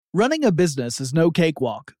Running a business is no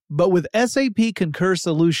cakewalk, but with SAP Concur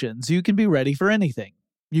Solutions, you can be ready for anything.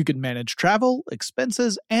 You can manage travel,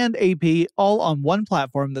 expenses, and AP all on one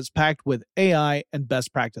platform that's packed with AI and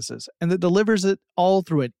best practices, and that delivers it all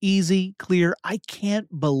through an easy, clear, I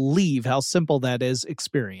can't believe how simple that is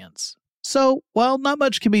experience. So, while not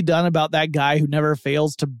much can be done about that guy who never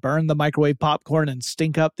fails to burn the microwave popcorn and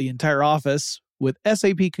stink up the entire office, with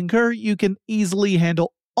SAP Concur, you can easily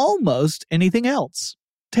handle almost anything else.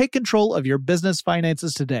 Take control of your business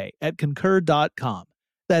finances today at Concur.com.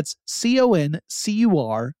 That's CONCUR.com.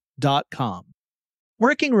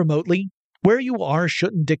 Working remotely, where you are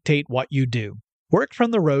shouldn't dictate what you do. Work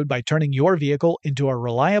from the road by turning your vehicle into a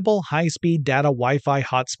reliable high-speed data Wi-Fi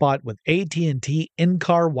hotspot with AT&T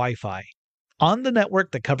in-car Wi-Fi. On the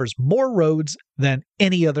network that covers more roads than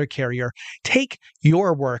any other carrier, take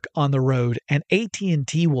your work on the road and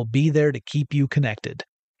AT&T will be there to keep you connected.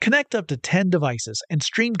 Connect up to 10 devices and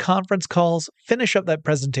stream conference calls, finish up that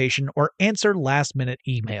presentation, or answer last-minute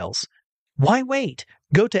emails. Why wait?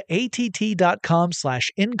 Go to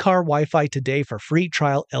att.com/in-car Wi-Fi today for free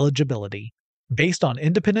trial eligibility. Based on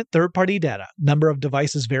independent third-party data, number of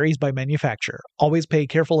devices varies by manufacturer. Always pay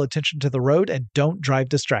careful attention to the road and don't drive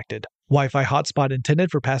distracted. Wi-Fi hotspot intended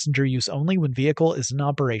for passenger use only when vehicle is in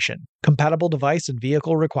operation. Compatible device and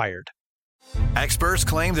vehicle required. Experts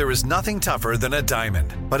claim there is nothing tougher than a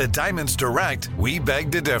diamond. But at Diamonds Direct, we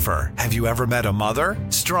beg to differ. Have you ever met a mother?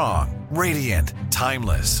 Strong, radiant,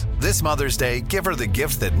 timeless. This Mother's Day, give her the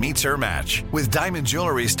gift that meets her match. With diamond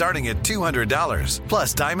jewelry starting at $200.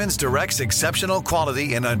 Plus Diamonds Direct's exceptional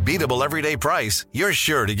quality and unbeatable everyday price, you're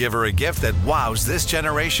sure to give her a gift that wows this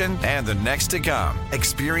generation and the next to come.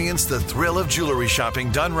 Experience the thrill of jewelry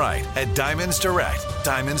shopping done right at Diamonds Direct.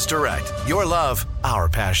 Diamonds Direct. Your love, our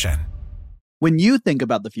passion. When you think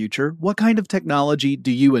about the future, what kind of technology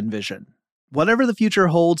do you envision? Whatever the future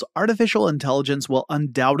holds, artificial intelligence will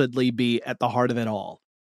undoubtedly be at the heart of it all.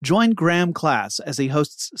 Join Graham Class as he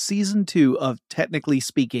hosts Season 2 of Technically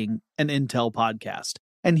Speaking, an Intel podcast,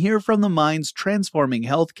 and hear from the minds transforming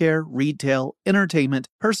healthcare, retail, entertainment,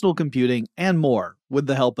 personal computing, and more with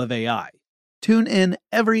the help of AI. Tune in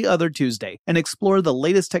every other Tuesday and explore the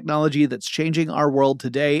latest technology that's changing our world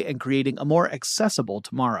today and creating a more accessible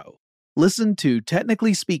tomorrow. Listen to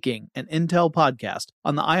Technically Speaking, an Intel podcast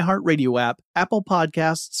on the iHeartRadio app, Apple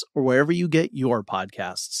Podcasts, or wherever you get your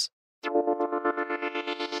podcasts.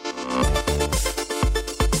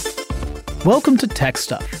 Welcome to Tech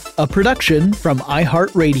Stuff, a production from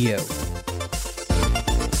iHeartRadio.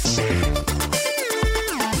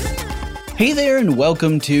 Hey there, and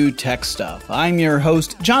welcome to Tech Stuff. I'm your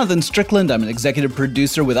host, Jonathan Strickland. I'm an executive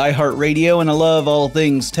producer with iHeartRadio, and I love all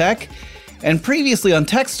things tech. And previously on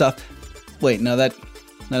Tech Stuff, wait, no, that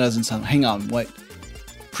doesn't sound... Hang on, what?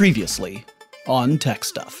 Previously on Tech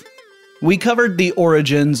Stuff, we covered the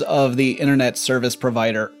origins of the internet service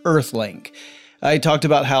provider Earthlink. I talked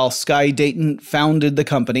about how Sky Dayton founded the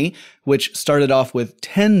company, which started off with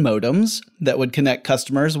 10 modems that would connect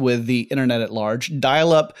customers with the internet at large.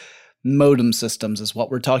 Dial-up modem systems is what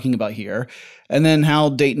we're talking about here. And then how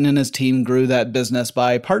Dayton and his team grew that business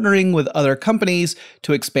by partnering with other companies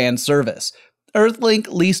to expand service. Earthlink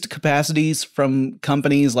leased capacities from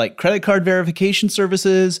companies like credit card verification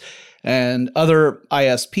services and other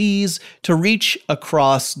ISPs to reach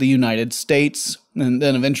across the United States and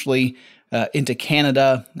then eventually into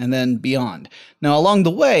Canada and then beyond. Now, along the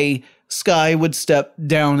way, Sky would step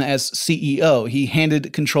down as CEO. He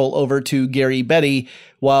handed control over to Gary Betty,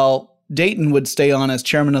 while Dayton would stay on as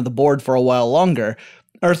chairman of the board for a while longer.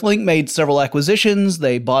 Earthlink made several acquisitions,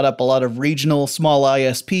 they bought up a lot of regional small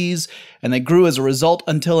ISPs, and they grew as a result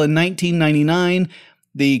until in 1999,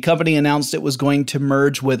 the company announced it was going to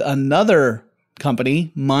merge with another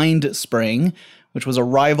company, MindSpring, which was a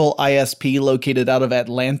rival ISP located out of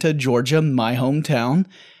Atlanta, Georgia, my hometown.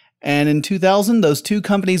 And in 2000, those two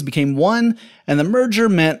companies became one, and the merger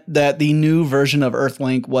meant that the new version of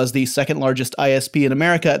Earthlink was the second largest ISP in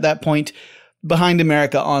America at that point, behind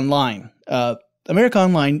America Online. America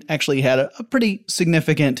Online actually had a pretty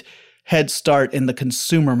significant head start in the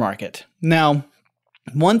consumer market. Now,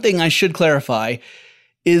 one thing I should clarify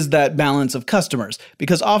is that balance of customers,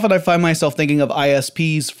 because often I find myself thinking of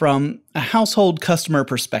ISPs from a household customer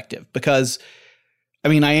perspective, because, I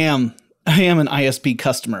am an ISP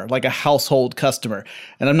customer, like a household customer,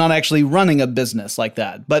 and I'm not actually running a business like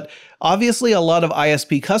that. But obviously, a lot of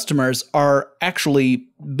ISP customers are actually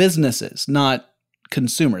businesses, not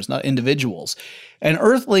consumers, not individuals. And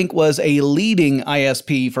Earthlink was a leading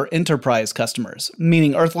ISP for enterprise customers,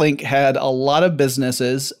 meaning Earthlink had a lot of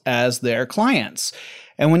businesses as their clients.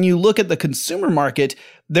 And when you look at the consumer market,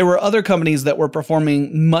 there were other companies that were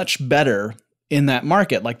performing much better in that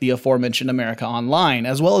market, like the aforementioned America Online,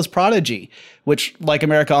 as well as Prodigy, which, like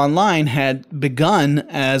America Online, had begun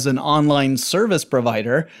as an online service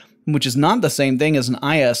provider, which is not the same thing as an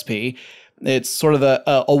ISP. It's sort of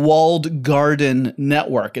a walled garden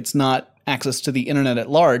network. It's not access to the internet at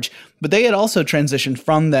large, but they had also transitioned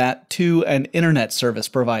from that to an internet service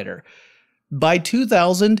provider. By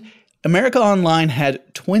 2000, America Online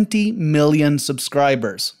had 20 million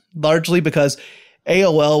subscribers, largely because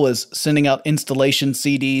AOL was sending out installation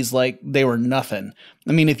CDs like they were nothing.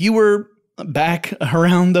 I mean, if you were back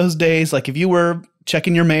around those days, like if you were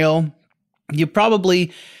checking your mail, you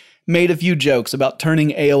probably made a few jokes about turning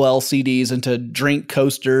AOL CDs into drink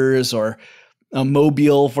coasters or a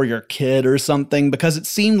mobile for your kid or something, because it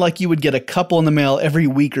seemed like you would get a couple in the mail every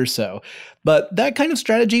week or so. But that kind of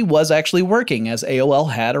strategy was actually working, as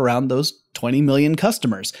AOL had around those 20 million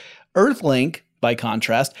customers. Earthlink, by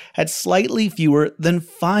contrast, had slightly fewer than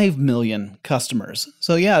 5 million customers.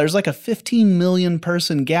 So yeah, there's like a 15 million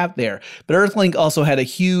person gap there. But Earthlink also had a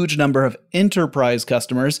huge number of enterprise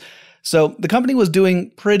customers. So the company was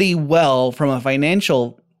doing pretty well from a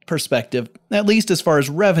financial perspective, at least as far as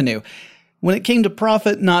revenue. When it came to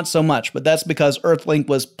profit, not so much, but that's because Earthlink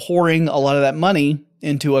was pouring a lot of that money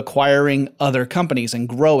into acquiring other companies and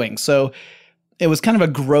growing. So it was kind of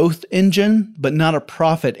a growth engine, but not a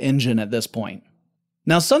profit engine at this point.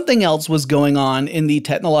 Now, something else was going on in the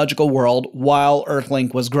technological world while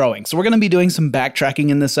Earthlink was growing. So we're going to be doing some backtracking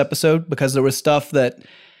in this episode because there was stuff that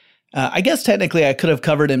I guess technically I could have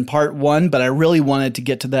covered in part 1, but I really wanted to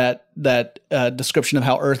get to that description of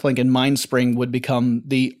how Earthlink and Mindspring would become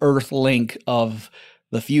the Earthlink of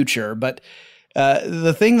the future. But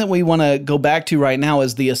the thing that we want to go back to right now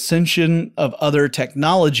is the ascension of other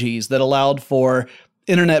technologies that allowed for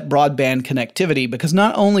internet broadband connectivity, because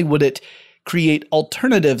not only would it create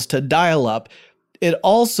alternatives to dial-up, it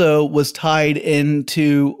also was tied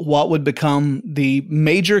into what would become the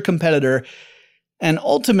major competitor and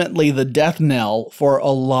ultimately the death knell for a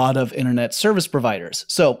lot of internet service providers.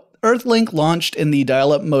 So Earthlink launched in the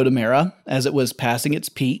dial-up modem era as it was passing its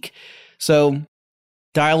peak. So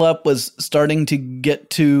dial-up was starting to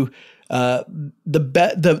get to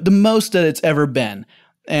the most that it's ever been.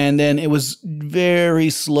 And then it was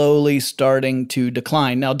very slowly starting to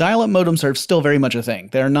decline. Now, dial-up modems are still very much a thing.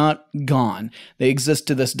 They're not gone. They exist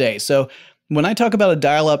to this day. So when I talk about a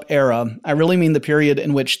dial-up era, I really mean the period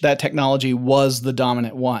in which that technology was the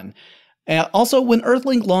dominant one. And also, when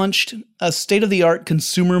Earthlink launched, a state-of-the-art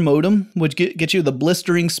consumer modem would get you the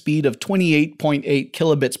blistering speed of 28.8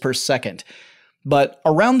 kilobits per second. But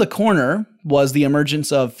around the corner was the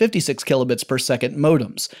emergence of 56 kilobits per second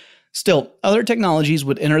modems. Still, other technologies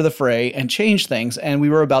would enter the fray and change things, and we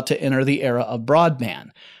were about to enter the era of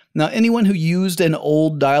broadband. Now, anyone who used an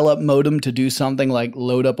old dial-up modem to do something like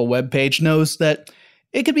load up a web page knows that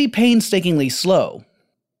it could be painstakingly slow.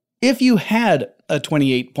 If you had a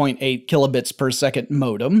 28.8 kilobits per second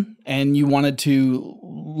modem and you wanted to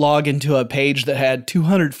log into a page that had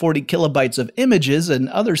 240 kilobytes of images and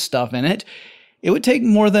other stuff in it, it would take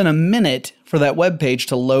more than a minute for that web page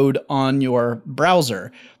to load on your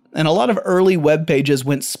browser. And a lot of early web pages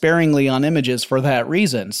went sparingly on images for that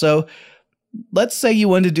reason. So let's say you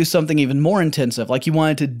wanted to do something even more intensive, like you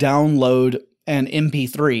wanted to download an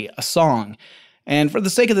MP3, a song. And for the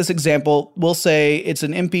sake of this example, we'll say it's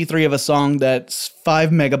an MP3 of a song that's 5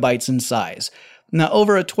 megabytes in size. Now,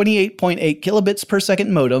 over a 28.8 kilobits per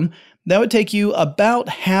second modem, that would take you about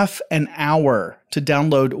half an hour to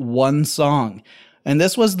download one song. And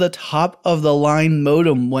this was the top of the line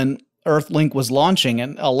modem when Earthlink was launching,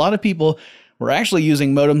 and a lot of people were actually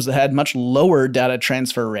using modems that had much lower data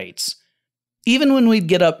transfer rates. Even when we'd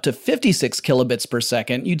get up to 56 kilobits per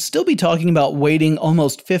second, you'd still be talking about waiting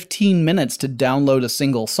almost 15 minutes to download a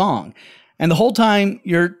single song. And the whole time,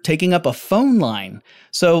 you're taking up a phone line.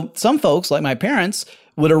 So some folks, like my parents,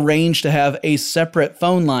 would arrange to have a separate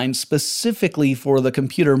phone line specifically for the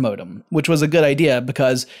computer modem, which was a good idea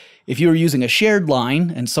because if you were using a shared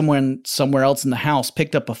line and someone somewhere else in the house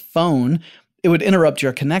picked up a phone, it would interrupt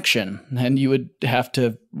your connection and you would have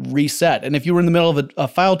to reset. And if you were in the middle of a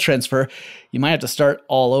file transfer, you might have to start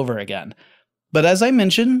all over again. But as I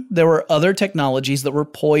mentioned, there were other technologies that were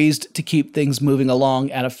poised to keep things moving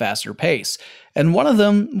along at a faster pace. And one of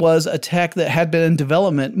them was a tech that had been in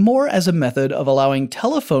development more as a method of allowing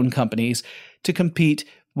telephone companies to compete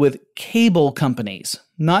with cable companies,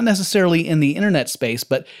 not necessarily in the internet space,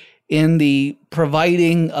 but in the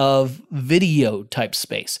providing of video type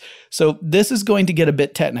space. So this is going to get a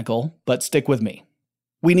bit technical, but stick with me.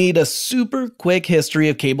 We need a super quick history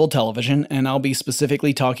of cable television, and I'll be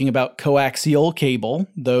specifically talking about coaxial cable,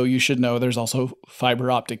 though you should know there's also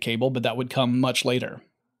fiber optic cable, but that would come much later.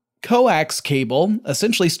 Coax cable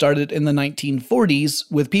essentially started in the 1940s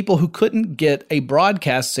with people who couldn't get a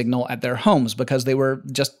broadcast signal at their homes because they were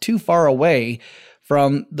just too far away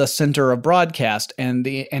from the center of broadcast, and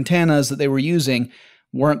the antennas that they were using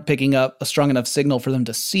weren't picking up a strong enough signal for them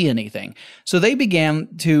to see anything. So they began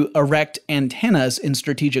to erect antennas in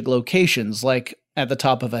strategic locations, like at the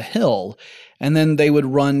top of a hill, and then they would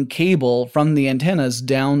run cable from the antennas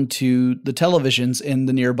down to the televisions in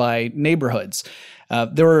the nearby neighborhoods.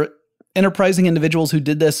 There were enterprising individuals who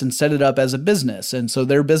did this and set it up as a business, and so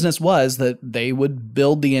their business was that they would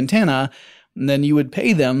build the antenna, and then you would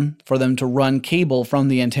pay them for them to run cable from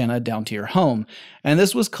the antenna down to your home. And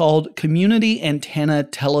this was called Community Antenna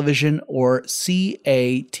Television, or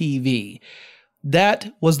CATV.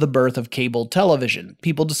 That was the birth of cable television.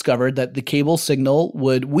 People discovered that the cable signal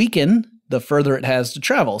would weaken the further it has to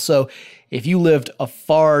travel. So if you lived a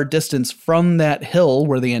far distance from that hill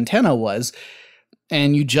where the antenna was,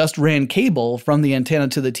 and you just ran cable from the antenna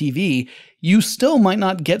to the TV, you still might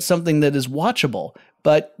not get something that is watchable.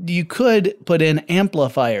 But you could put in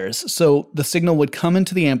amplifiers. So the signal would come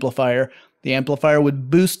into the amplifier would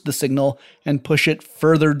boost the signal and push it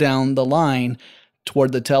further down the line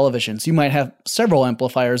toward the television. So you might have several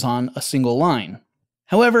amplifiers on a single line.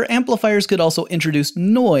 However, amplifiers could also introduce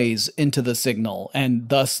noise into the signal, and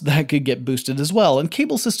thus that could get boosted as well. And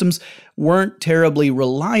cable systems weren't terribly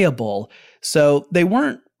reliable, so they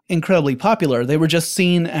weren't incredibly popular. They were just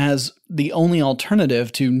seen as the only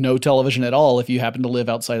alternative to no television at all if you happen to live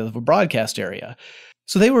outside of a broadcast area.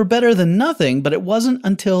 So they were better than nothing, but it wasn't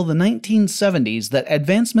until the 1970s that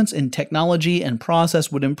advancements in technology and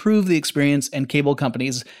process would improve the experience, and cable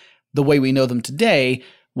companies, the way we know them today,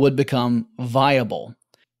 would become viable.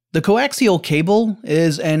 The coaxial cable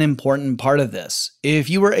is an important part of this. If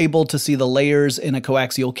you were able to see the layers in a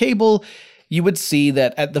coaxial cable, you would see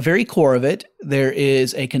that at the very core of it, there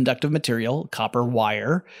is a conductive material, copper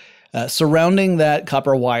wire. Surrounding that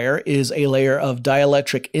copper wire is a layer of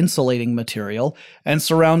dielectric insulating material, and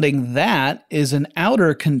surrounding that is an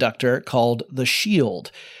outer conductor called the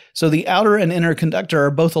shield. So the outer and inner conductor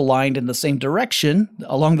are both aligned in the same direction,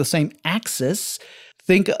 along the same axis.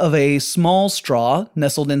 Think of a small straw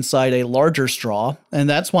nestled inside a larger straw, and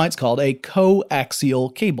that's why it's called a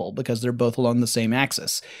coaxial cable, because they're both along the same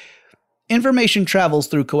axis. Information travels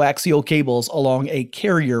through coaxial cables along a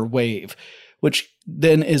carrier wave, which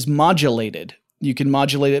then is modulated. You can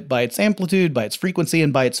modulate it by its amplitude, by its frequency,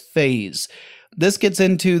 and by its phase. This gets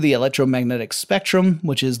into the electromagnetic spectrum,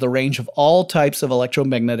 which is the range of all types of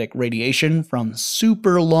electromagnetic radiation, from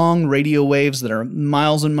super long radio waves that are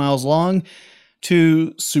miles and miles long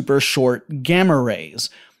to super short gamma rays.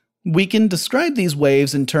 We can describe these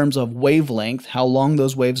waves in terms of wavelength, how long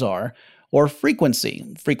those waves are, or frequency.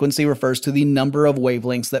 Frequency refers to the number of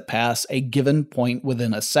wavelengths that pass a given point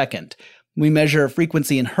within a second. We measure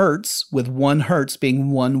frequency in hertz, with 1 hertz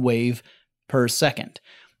being 1 wave per second.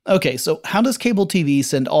 Okay, so how does cable TV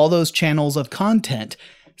send all those channels of content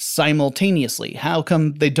simultaneously? How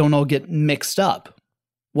come they don't all get mixed up?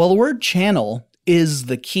 Well, the word channel is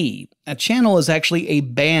the key. A channel is actually a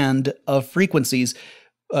band of frequencies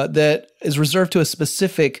that is reserved to a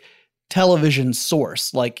specific television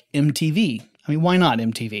source, like MTV. I mean, why not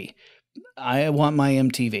MTV? I want my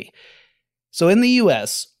MTV. So in the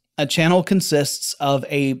US, a channel consists of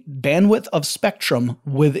a bandwidth of spectrum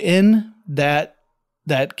within that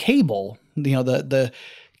cable. You know, the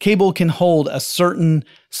cable can hold a certain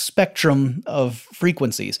spectrum of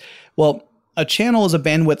frequencies. Well, a channel is a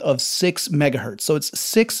bandwidth of 6 megahertz. So it's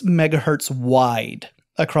 6 megahertz wide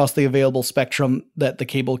across the available spectrum that the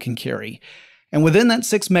cable can carry. And within that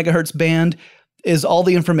 6 megahertz band is all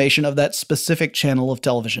the information of that specific channel of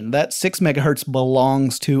television. That 6 megahertz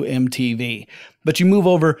belongs to MTV. But you move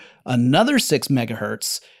over another 6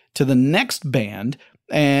 megahertz to the next band,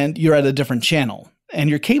 and you're at a different channel. And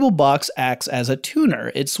your cable box acts as a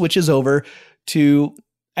tuner. It switches over to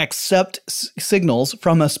accept signals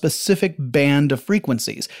from a specific band of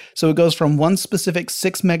frequencies. So it goes from one specific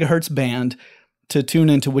 6 megahertz band to tune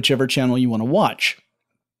into whichever channel you want to watch.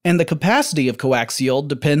 And the capacity of coaxial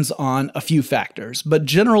depends on a few factors, but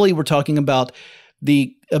generally we're talking about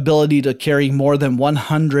the ability to carry more than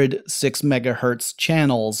 100 6 megahertz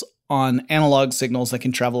channels on analog signals that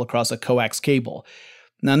can travel across a coax cable.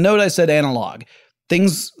 Now note I said analog.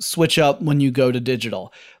 Things switch up when you go to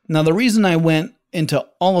digital. Now the reason I went into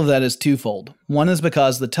all of that is twofold. One is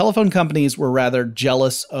because the telephone companies were rather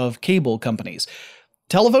jealous of cable companies.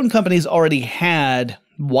 Telephone companies already had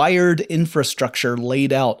wired infrastructure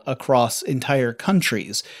laid out across entire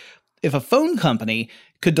countries. If a phone company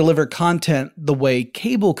could deliver content the way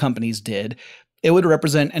cable companies did, it would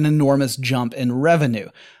represent an enormous jump in revenue.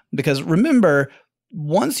 Because remember,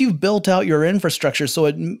 once you've built out your infrastructure so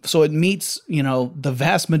it meets, the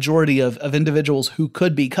vast majority of individuals who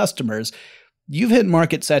could be customers, you've hit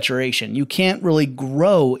market saturation. You can't really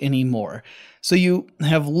grow anymore. So you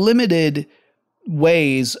have limited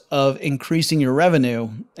ways of increasing your revenue,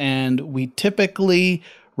 and we typically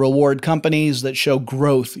reward companies that show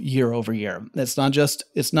growth year over year. It's not just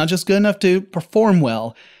good enough to perform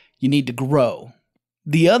well. You need to grow.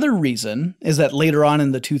 The other reason is that later on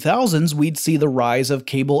in the 2000s, we'd see the rise of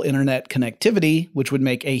cable internet connectivity, which would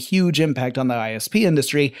make a huge impact on the ISP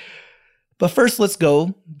industry. But first, let's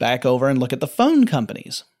go back over and look at the phone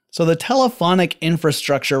companies. So the telephonic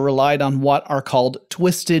infrastructure relied on what are called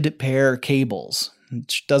twisted pair cables,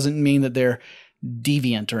 which doesn't mean that they're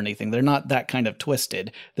deviant or anything. They're not that kind of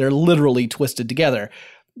twisted. They're literally twisted together.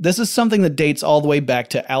 This is something that dates all the way back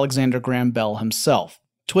to Alexander Graham Bell himself.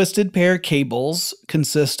 Twisted pair cables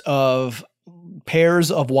consist of pairs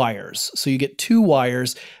of wires. So you get two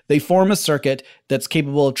wires, they form a circuit that's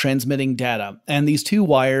capable of transmitting data, and these two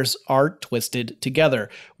wires are twisted together,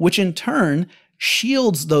 which in turn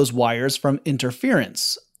shields those wires from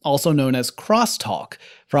interference, also known as crosstalk,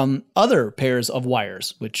 from other pairs of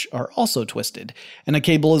wires, which are also twisted. And a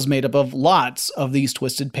cable is made up of lots of these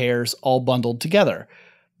twisted pairs all bundled together.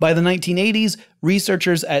 By the 1980s,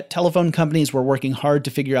 researchers at telephone companies were working hard to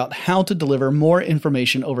figure out how to deliver more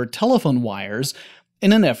information over telephone wires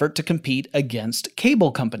in an effort to compete against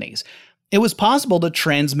cable companies. It was possible to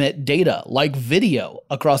transmit data, like video,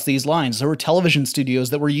 across these lines. There were television studios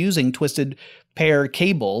that were using twisted pair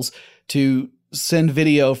cables to send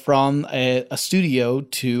video from a studio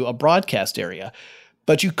to a broadcast area.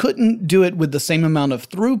 But you couldn't do it with the same amount of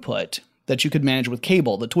throughput that you could manage with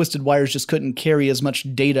cable. The twisted wires just couldn't carry as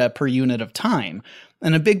much data per unit of time.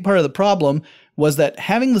 And a big part of the problem was that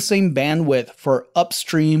having the same bandwidth for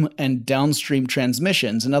upstream and downstream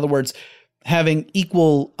transmissions, in other words, having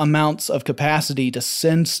equal amounts of capacity to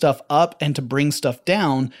send stuff up and to bring stuff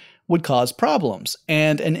down, would cause problems.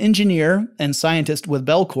 And an engineer and scientist with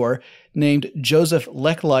Bellcore named Joseph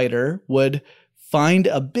Lechleiter would find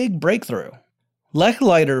a big breakthrough.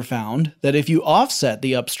 Lechleiter found that if you offset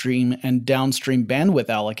the upstream and downstream bandwidth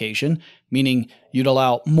allocation, meaning you'd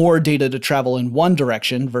allow more data to travel in one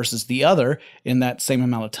direction versus the other in that same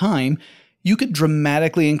amount of time, you could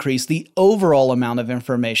dramatically increase the overall amount of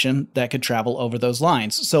information that could travel over those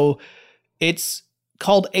lines. So it's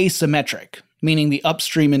called asymmetric, meaning the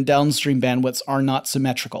upstream and downstream bandwidths are not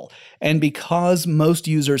symmetrical. And because most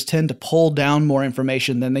users tend to pull down more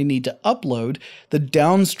information than they need to upload, the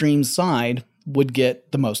downstream side would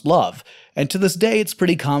get the most love. And to this day, it's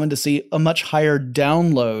pretty common to see a much higher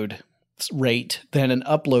download rate than an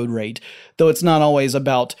upload rate, though it's not always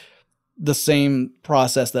about the same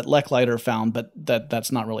process that Lechleiter found, but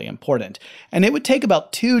that's not really important. And it would take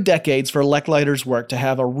about 2 decades for Lechleiter's work to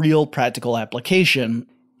have a real practical application.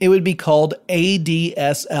 It would be called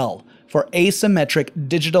ADSL, for Asymmetric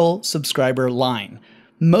Digital Subscriber Line.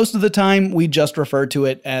 Most of the time, we just refer to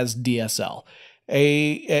it as DSL.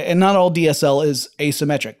 And not all DSL is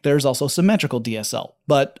asymmetric. There's also symmetrical DSL,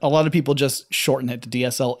 but a lot of people just shorten it to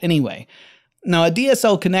DSL anyway. Now, a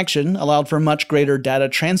DSL connection allowed for much greater data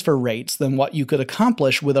transfer rates than what you could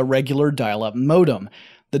accomplish with a regular dial-up modem.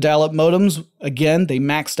 The dial-up modems, again, they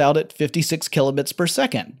maxed out at 56 kilobits per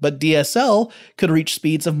second, but DSL could reach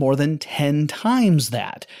speeds of more than 10 times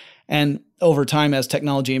that. And over time, as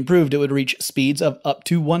technology improved, it would reach speeds of up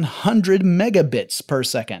to 100 megabits per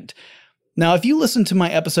second. Now, if you listen to my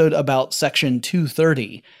episode about Section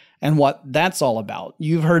 230 and what that's all about,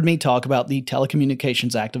 you've heard me talk about the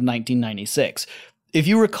Telecommunications Act of 1996. If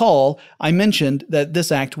you recall, I mentioned that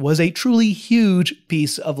this act was a truly huge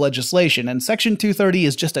piece of legislation, and Section 230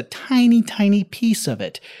 is just a tiny, tiny piece of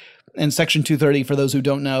it. And Section 230, for those who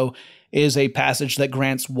don't know, is a passage that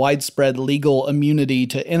grants widespread legal immunity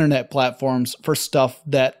to internet platforms for stuff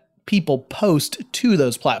that people post to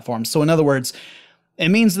those platforms. So in other words, it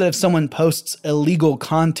means that if someone posts illegal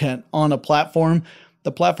content on a platform,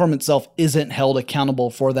 the platform itself isn't held accountable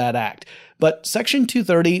for that act. But Section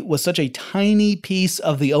 230 was such a tiny piece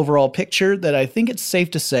of the overall picture that I think it's safe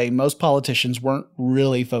to say most politicians weren't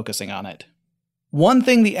really focusing on it. One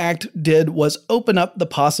thing the act did was open up the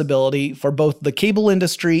possibility for both the cable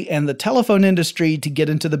industry and the telephone industry to get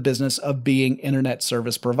into the business of being internet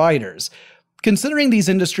service providers. Considering these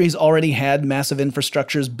industries already had massive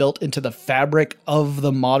infrastructures built into the fabric of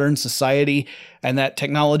the modern society, and that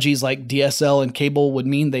technologies like DSL and cable would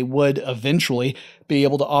mean they would eventually be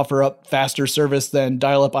able to offer up faster service than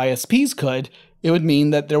dial-up ISPs could, it would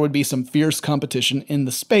mean that there would be some fierce competition in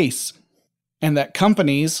the space. And that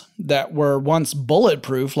companies that were once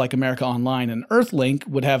bulletproof, like America Online and Earthlink,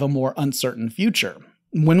 would have a more uncertain future.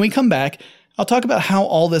 When we come back, I'll talk about how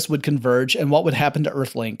all this would converge and what would happen to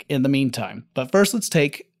Earthlink in the meantime. But first, let's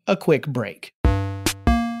take a quick break.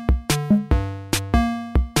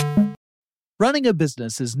 Running a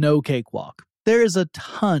business is no cakewalk. There is a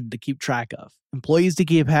ton to keep track of. Employees to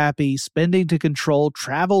keep happy, spending to control,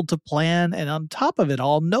 travel to plan, and on top of it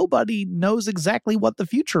all, nobody knows exactly what the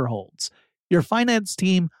future holds. Your finance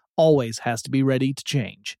team always has to be ready to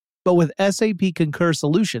change. But with SAP Concur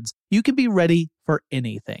Solutions, you can be ready for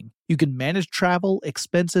anything. You can manage travel,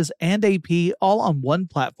 expenses, and AP all on one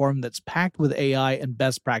platform that's packed with AI and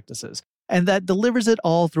best practices, and that delivers it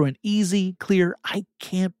all through an easy, clear, I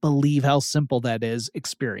can't believe how simple that is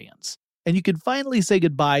experience. And you can finally say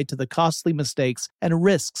goodbye to the costly mistakes and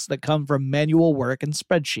risks that come from manual work and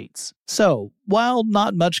spreadsheets. So, while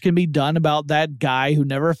not much can be done about that guy who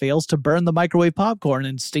never fails to burn the microwave popcorn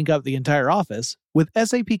and stink up the entire office, with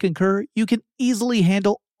SAP Concur, you can easily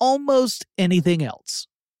handle almost anything else.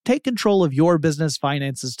 Take control of your business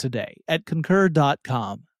finances today at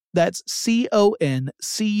Concur.com. That's CONCUR.com.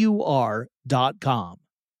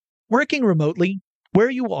 Working remotely,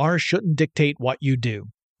 where you are shouldn't dictate what you do.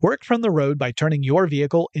 Work from the road by turning your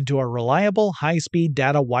vehicle into a reliable high-speed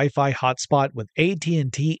data Wi-Fi hotspot with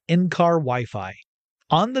AT&T in-car Wi-Fi.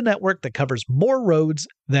 On the network that covers more roads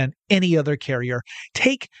than any other carrier,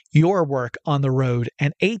 take your work on the road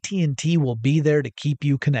and AT&T will be there to keep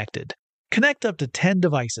you connected. Connect up to 10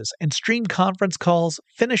 devices and stream conference calls,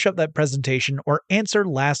 finish up that presentation, or answer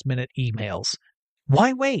last-minute emails.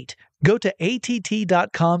 Why wait? Go to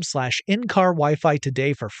att.com/in-car Wi-Fi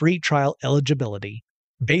today for free trial eligibility.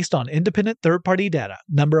 Based on independent third-party data,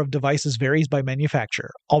 number of devices varies by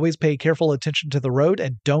manufacturer. Always pay careful attention to the road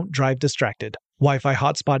and don't drive distracted. Wi-Fi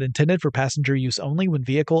hotspot intended for passenger use only when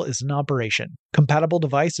vehicle is in operation. Compatible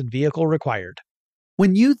device and vehicle required.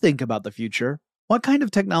 When you think about the future, what kind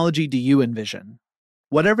of technology do you envision?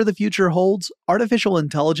 Whatever the future holds, artificial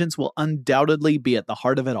intelligence will undoubtedly be at the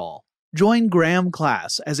heart of it all. Join Graham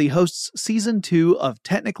Class as he hosts Season 2 of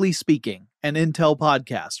Technically Speaking, an Intel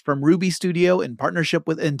podcast from Ruby Studio in partnership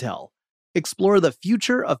with Intel. Explore the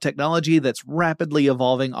future of technology that's rapidly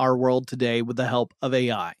evolving our world today with the help of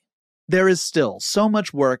AI. There is still so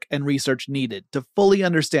much work and research needed to fully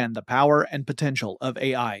understand the power and potential of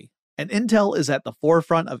AI, and Intel is at the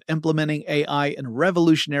forefront of implementing AI in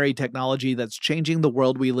revolutionary technology that's changing the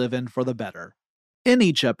world we live in for the better. In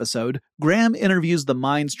each episode, Graham interviews the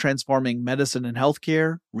minds transforming medicine and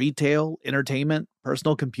healthcare, retail, entertainment,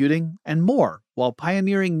 personal computing, and more, while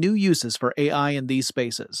pioneering new uses for AI in these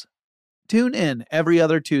spaces. Tune in every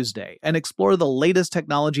other Tuesday and explore the latest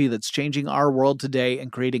technology that's changing our world today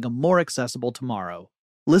and creating a more accessible tomorrow.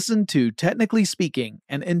 Listen to Technically Speaking,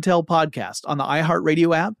 an Intel podcast on the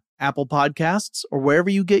iHeartRadio app, Apple Podcasts, or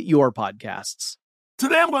wherever you get your podcasts.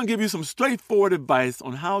 Today I'm going to give you some straightforward advice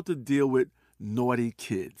on how to deal with naughty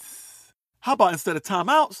kids. How about instead of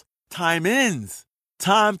timeouts, time-ins?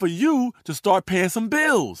 Time for you to start paying some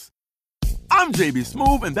bills. I'm JB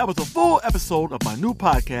Smoove, and that was a full episode of my new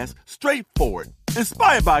podcast, Straightforward,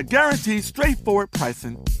 inspired by guaranteed straightforward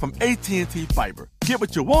pricing from AT&T Fiber. Get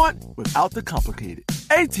what you want without the complicated.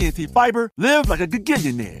 AT&T Fiber, live like a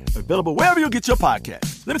gigillionaire. Available wherever you get your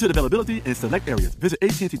podcast. Limited availability in select areas. Visit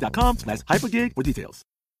AT&T.com/hypergig for details.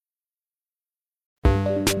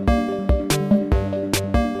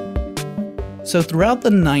 So throughout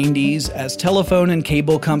the 90s, as telephone and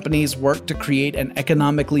cable companies worked to create an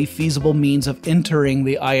economically feasible means of entering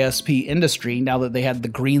the ISP industry, now that they had the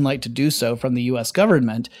green light to do so from the US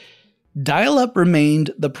government, dial-up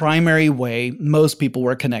remained the primary way most people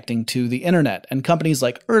were connecting to the internet, and companies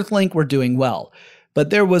like Earthlink were doing well.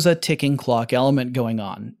 But there was a ticking clock element going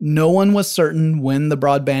on. No one was certain when the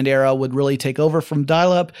broadband era would really take over from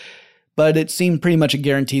dial-up, but it seemed pretty much a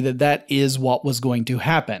guarantee that that is what was going to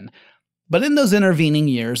happen. But in those intervening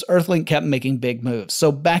years, Earthlink kept making big moves.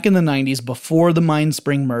 So back in the 90s, before the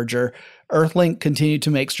Mindspring merger, Earthlink continued to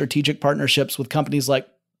make strategic partnerships with companies like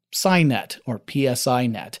PSINet, or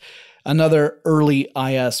PSINet, another early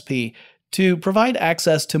ISP, to provide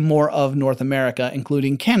access to more of North America,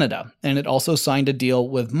 including Canada. And it also signed a deal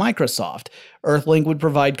with Microsoft. Earthlink would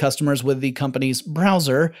provide customers with the company's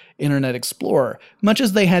browser, Internet Explorer, much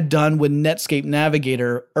as they had done with Netscape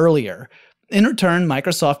Navigator earlier. In return,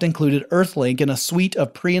 Microsoft included Earthlink in a suite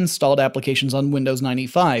of pre-installed applications on Windows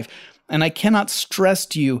 95, and I cannot stress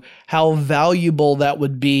to you how valuable that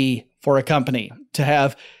would be for a company to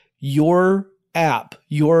have your app,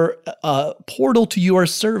 your portal to your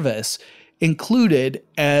service included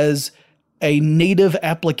as a native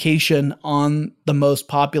application on the most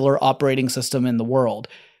popular operating system in the world.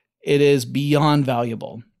 It is beyond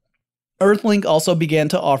valuable. Earthlink also began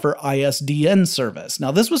to offer ISDN service.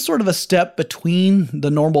 Now, this was sort of a step between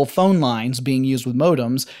the normal phone lines being used with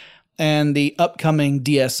modems and the upcoming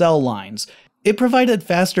DSL lines. It provided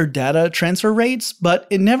faster data transfer rates, but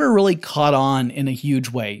it never really caught on in a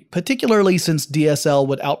huge way, particularly since DSL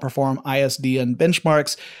would outperform ISDN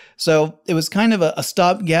benchmarks. So it was kind of a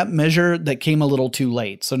stopgap measure that came a little too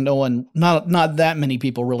late. So not that many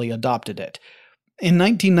people really adopted it. In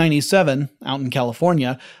 1997, out in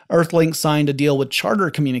California, Earthlink signed a deal with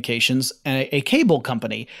Charter Communications, a cable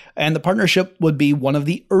company, and the partnership would be one of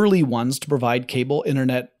the early ones to provide cable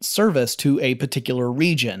internet service to a particular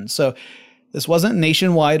region. So this wasn't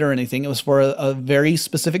nationwide or anything. It was for a very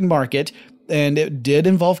specific market, and it did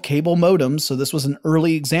involve cable modems, so this was an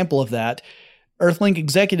early example of that. Earthlink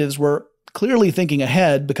executives were clearly thinking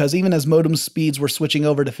ahead because even as modem speeds were switching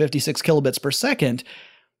over to 56 kilobits per second,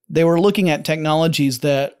 they were looking at technologies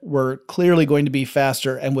that were clearly going to be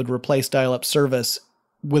faster and would replace dial-up service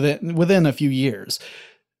within a few years.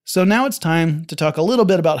 So now it's time to talk a little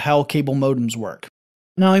bit about how cable modems work.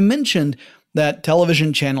 Now, I mentioned that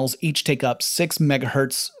television channels each take up 6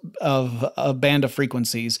 megahertz of a band of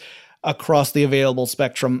frequencies across the available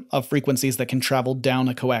spectrum of frequencies that can travel down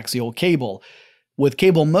a coaxial cable. With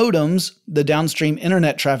cable modems, the downstream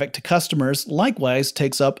internet traffic to customers likewise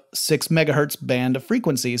takes up 6 megahertz band of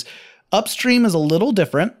frequencies. Upstream is a little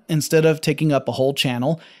different. Instead of taking up a whole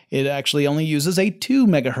channel, it actually only uses a 2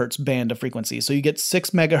 megahertz band of frequency. So you get 6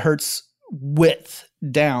 megahertz width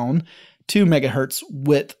down, 2 megahertz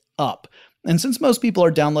width up. And since most people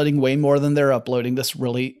are downloading way more than they're uploading, this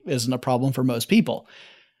really isn't a problem for most people.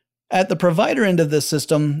 At the provider end of this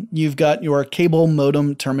system, you've got your cable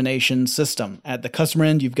modem termination system. At the customer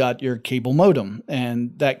end, you've got your cable modem,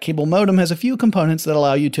 and that cable modem has a few components that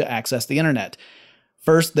allow you to access the internet.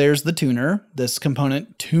 First, there's the tuner. This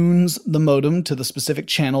component tunes the modem to the specific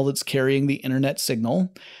channel that's carrying the internet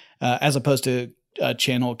signal, as opposed to a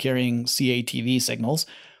channel carrying CATV signals.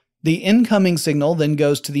 The incoming signal then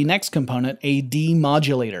goes to the next component, a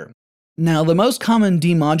demodulator. Now, the most common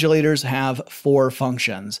demodulators have 4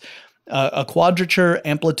 functions. A quadrature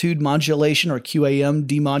amplitude modulation, or QAM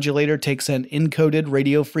demodulator, takes an encoded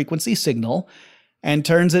radio frequency signal and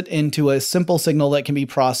turns it into a simple signal that can be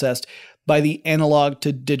processed by the analog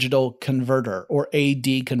to digital converter, or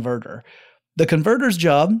AD converter. The converter's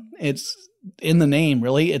job, it's in the name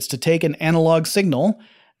really, it's to take an analog signal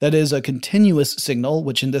that is a continuous signal,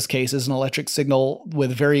 which in this case is an electric signal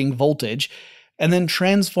with varying voltage, and then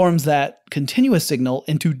transforms that continuous signal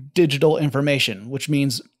into digital information, which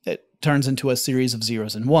means it turns into a series of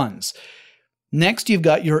zeros and ones. Next, you've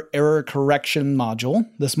got your error correction module.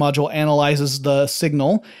 This module analyzes the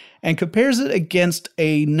signal and compares it against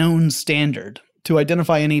a known standard to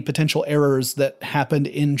identify any potential errors that happened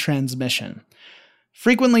in transmission.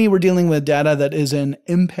 Frequently, we're dealing with data that is in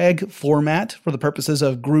MPEG format for the purposes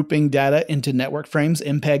of grouping data into network frames.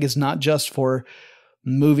 MPEG is not just for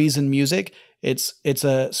movies and music. It's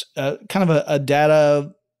a kind of a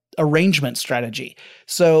data arrangement strategy.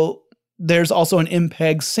 So there's also an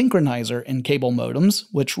MPEG synchronizer in cable modems,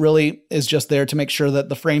 which really is just there to make sure that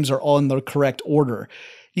the frames are all in the correct order.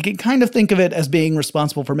 You can kind of think of it as being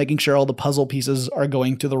responsible for making sure all the puzzle pieces are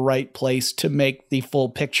going to the right place to make the full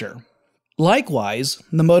picture. Likewise,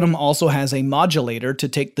 the modem also has a modulator to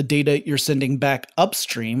take the data you're sending back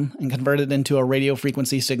upstream and convert it into a radio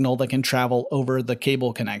frequency signal that can travel over the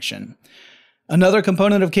cable connection. Another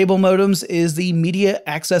component of cable modems is the Media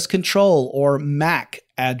Access Control, or MAC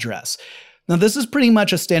address. Now, this is pretty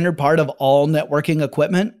much a standard part of all networking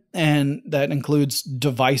equipment, and that includes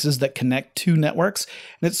devices that connect to networks,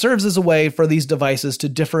 and it serves as a way for these devices to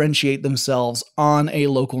differentiate themselves on a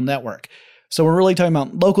local network. So we're really talking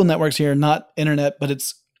about local networks here, not internet, but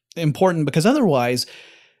it's important because otherwise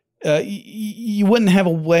you wouldn't have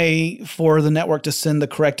a way for the network to send the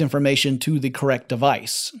correct information to the correct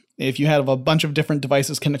device. If you have a bunch of different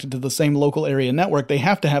devices connected to the same local area network, they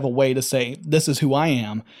have to have a way to say, this is who I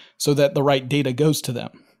am, so that the right data goes to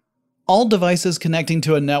them. All devices connecting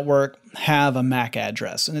to a network have a MAC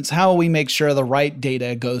address, and it's how we make sure the right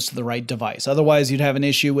data goes to the right device. Otherwise, you'd have an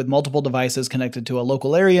issue with multiple devices connected to a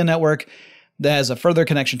local area network that has a further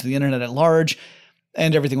connection to the internet at large,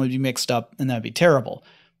 and everything would be mixed up, and that'd be terrible.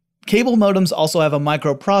 Cable modems also have a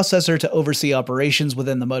microprocessor to oversee operations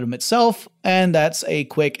within the modem itself, and that's a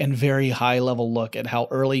quick and very high-level look at how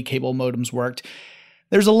early cable modems worked.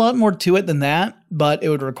 There's a lot more to it than that, but it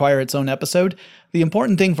would require its own episode. The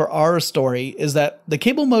important thing for our story is that the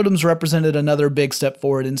cable modems represented another big step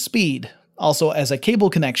forward in speed. Also, as a cable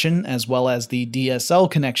connection, as well as the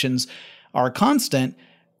DSL connections, are constant,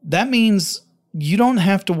 that means you don't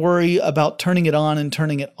have to worry about turning it on and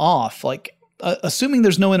turning it off. Assuming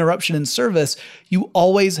there's no interruption in service, you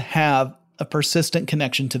always have a persistent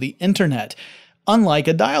connection to the internet, unlike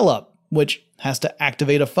a dial-up, which has to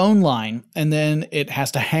activate a phone line and then it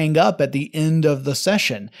has to hang up at the end of the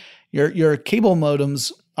session. Your cable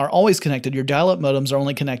modems are always connected. Your dial-up modems are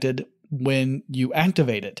only connected when you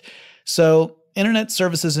activate it. So internet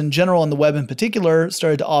services in general and the web in particular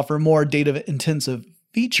started to offer more data-intensive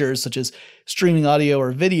features such as streaming audio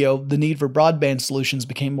or video. The need for broadband solutions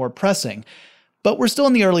became more pressing. But we're still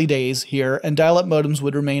in the early days here, and dial-up modems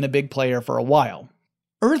would remain a big player for a while.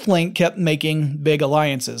 Earthlink kept making big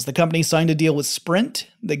alliances. The company signed a deal with Sprint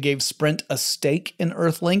that gave Sprint a stake in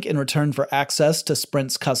Earthlink in return for access to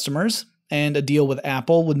Sprint's customers. And a deal with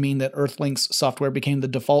Apple would mean that Earthlink's software became the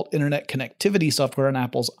default internet connectivity software on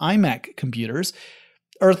Apple's iMac computers.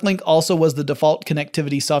 Earthlink also was the default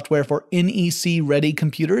connectivity software for NEC-ready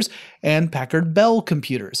computers and Packard Bell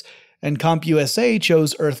computers. And CompUSA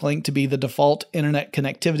chose Earthlink to be the default internet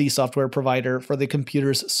connectivity software provider for the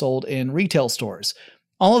computers sold in retail stores.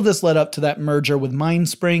 All of this led up to that merger with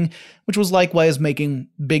Mindspring, which was likewise making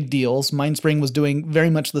big deals. Mindspring was doing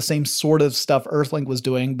very much the same sort of stuff Earthlink was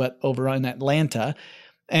doing, but over in Atlanta.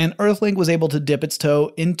 And Earthlink was able to dip its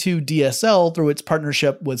toe into DSL through its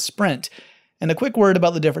partnership with Sprint. And a quick word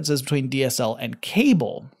about the differences between DSL and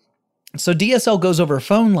cable. So DSL goes over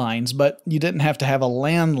phone lines, but you didn't have to have a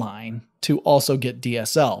landline to also get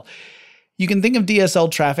DSL. You can think of DSL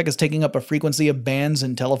traffic as taking up a frequency of bands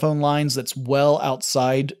and telephone lines that's well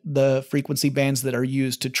outside the frequency bands that are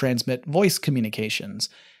used to transmit voice communications.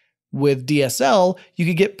 With DSL, you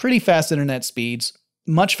could get pretty fast internet speeds,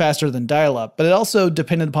 much faster than dial-up, but it also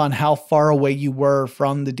depended upon how far away you were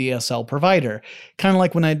from the DSL provider. Kind of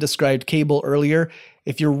like when I described cable earlier,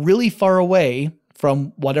 if you're really far away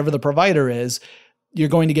from whatever the provider is, you're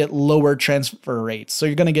going to get lower transfer rates. So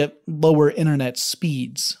you're going to get lower internet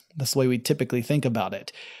speeds. That's the way we typically think about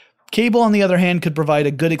it. Cable, on the other hand, could provide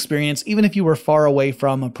a good experience even if you were far away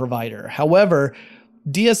from a provider. However,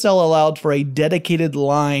 DSL allowed for a dedicated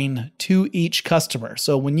line to each customer.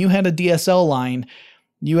 So when you had a DSL line,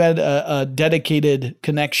 you had a dedicated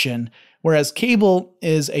connection, whereas cable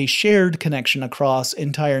is a shared connection across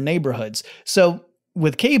entire neighborhoods. So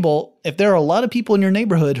with cable, if there are a lot of people in your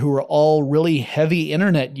neighborhood who are all really heavy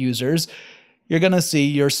internet users, you're going to see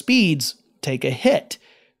your speeds take a hit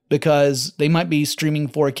because they might be streaming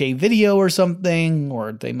 4K video or something,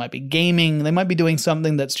 or they might be gaming. They might be doing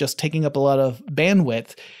something that's just taking up a lot of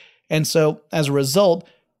bandwidth. And so as a result,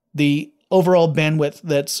 the overall bandwidth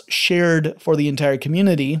that's shared for the entire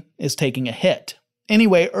community is taking a hit.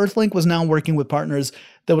 Anyway, Earthlink was now working with partners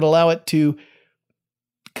that would allow it to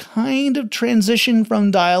kind of transition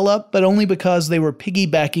from dial-up, but only because they were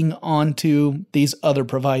piggybacking onto these other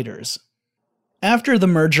providers. After the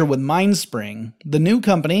merger with Mindspring, the new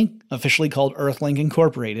company, officially called Earthlink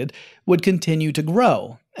Incorporated, would continue to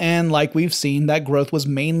grow. And like we've seen, that growth was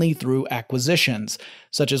mainly through acquisitions,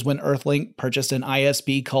 such as when Earthlink purchased an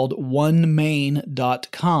ISP called OneMain.com.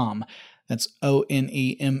 That's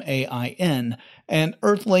ONEMAIN. And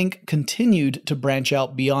Earthlink continued to branch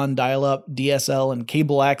out beyond dial-up, DSL, and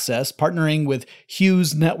cable access, partnering with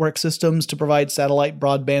Hughes Network Systems to provide satellite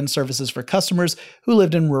broadband services for customers who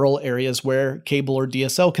lived in rural areas where cable or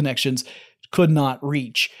DSL connections could not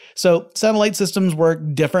reach. So satellite systems work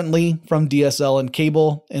differently from DSL and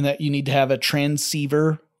cable in that you need to have a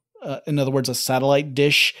transceiver, in other words, a satellite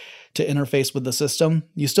dish, to interface with the system.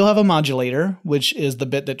 You still have a modulator, which is the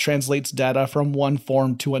bit that translates data from one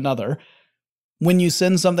form to another. When you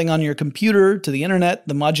send something on your computer to the internet,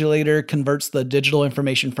 the modulator converts the digital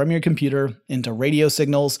information from your computer into radio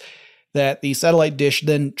signals that the satellite dish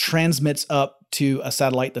then transmits up to a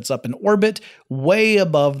satellite that's up in orbit way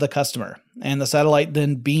above the customer. And the satellite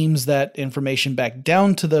then beams that information back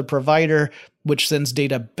down to the provider, which sends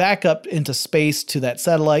data back up into space to that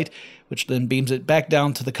satellite, which then beams it back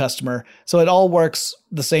down to the customer. So it all works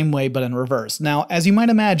the same way, but in reverse. Now, as you might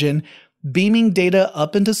imagine, beaming data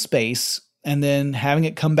up into space and then having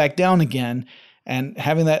it come back down again and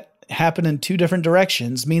having that happen in two different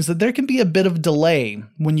directions means that there can be a bit of delay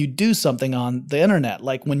when you do something on the internet,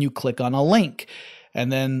 like when you click on a link,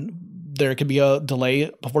 and then there can be a delay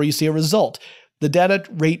before you see a result. The data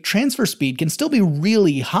rate transfer speed can still be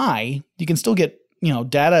really high. You can still get,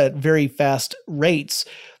 data at very fast rates,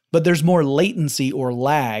 but there's more latency or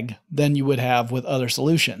lag than you would have with other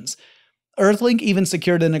solutions. Earthlink even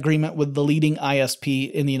secured an agreement with the leading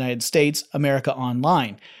ISP in the United States, America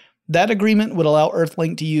Online. That agreement would allow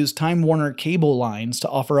Earthlink to use Time Warner cable lines to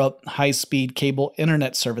offer up high-speed cable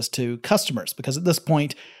internet service to customers, because at this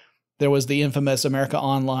point, there was the infamous America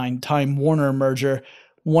Online Time Warner merger,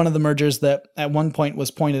 one of the mergers that at one point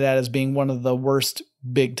was pointed at as being one of the worst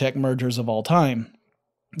big tech mergers of all time.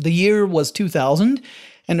 The year was 2000,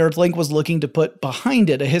 and Earthlink was looking to put behind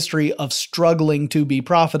it a history of struggling to be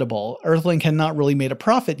profitable. Earthlink had not really made a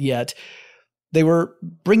profit yet. They were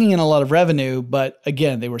bringing in a lot of revenue, but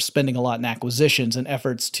again, they were spending a lot in acquisitions and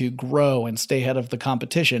efforts to grow and stay ahead of the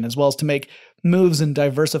competition, as well as to make moves in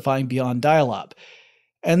diversifying beyond dial-up.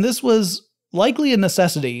 And this was likely a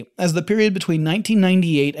necessity, as the period between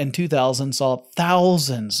 1998 and 2000 saw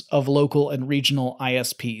thousands of local and regional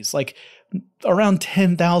ISPs, like around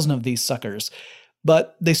 10,000 of these suckers.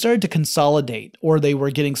 But they started to consolidate, or they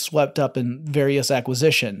were getting swept up in various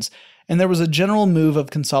acquisitions. And there was a general move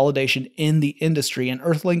of consolidation in the industry, and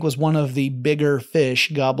Earthlink was one of the bigger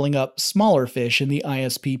fish gobbling up smaller fish in the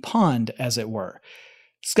ISP pond, as it were.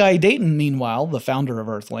 Sky Dayton, meanwhile, the founder of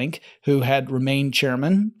Earthlink, who had remained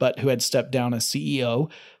chairman but who had stepped down as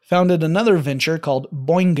CEO, founded another venture called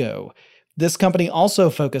Boingo. This company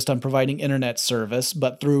also focused on providing internet service,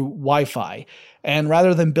 but through Wi-Fi. And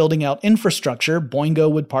rather than building out infrastructure,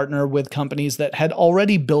 Boingo would partner with companies that had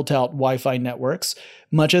already built out Wi-Fi networks,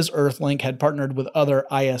 much as Earthlink had partnered with other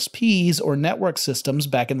ISPs or network systems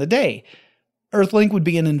back in the day. Earthlink would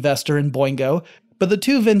be an investor in Boingo, but the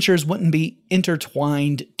two ventures wouldn't be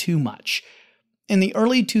intertwined too much. In the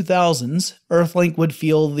early 2000s, Earthlink would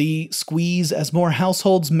feel the squeeze as more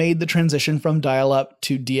households made the transition from dial-up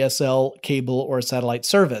to DSL, cable, or satellite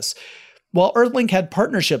service. While Earthlink had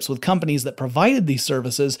partnerships with companies that provided these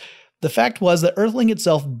services, the fact was that Earthlink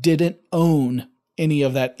itself didn't own any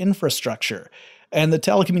of that infrastructure. And the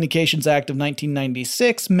Telecommunications Act of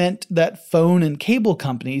 1996 meant that phone and cable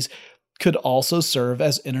companies could also serve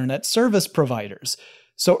as internet service providers.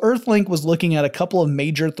 So Earthlink was looking at a couple of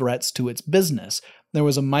major threats to its business. There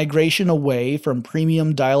was a migration away from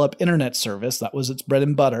premium dial-up internet service, that was its bread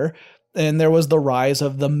and butter, and there was the rise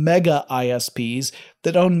of the mega ISPs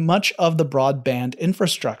that owned much of the broadband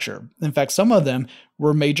infrastructure. In fact, some of them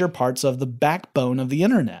were major parts of the backbone of the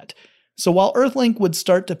internet. So while Earthlink would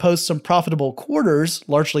start to post some profitable quarters,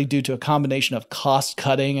 largely due to a combination of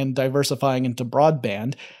cost-cutting and diversifying into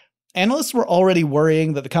broadband, analysts were already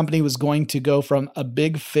worrying that the company was going to go from a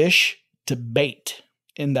big fish to bait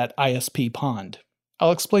in that ISP pond.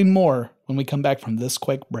 I'll explain more when we come back from this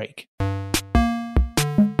quick break.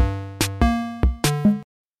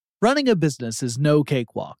 Running a business is no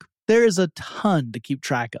cakewalk. There is a ton to keep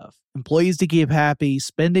track of. Employees to keep happy,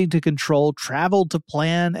 spending to control, travel to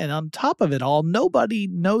plan, and on top of it all, nobody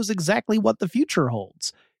knows exactly what the future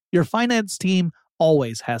holds. Your finance team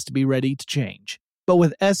always has to be ready to change. But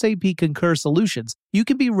with SAP Concur Solutions, you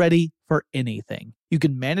can be ready for anything. You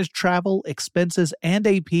can manage travel, expenses, and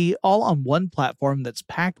AP all on one platform that's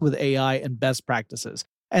packed with AI and best practices,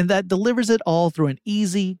 and that delivers it all through an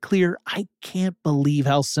easy, clear, I can't believe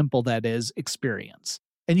how simple that is experience.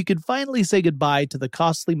 And you can finally say goodbye to the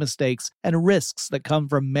costly mistakes and risks that come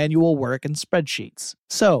from manual work and spreadsheets.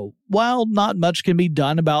 So, while not much can be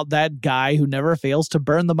done about that guy who never fails to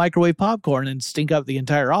burn the microwave popcorn and stink up the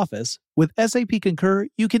entire office, with SAP Concur,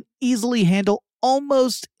 you can easily handle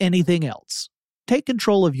almost anything else. Take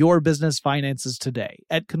control of your business finances today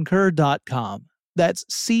at Concur.com. That's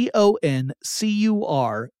CONCUR.com.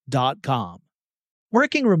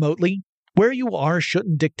 Working remotely, where you are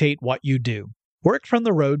shouldn't dictate what you do. Work from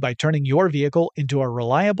the road by turning your vehicle into a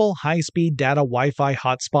reliable high-speed data Wi-Fi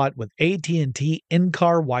hotspot with AT&T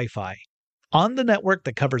in-car Wi-Fi. On the network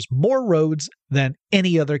that covers more roads than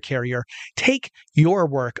any other carrier, take your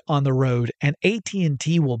work on the road and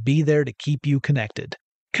AT&T will be there to keep you connected.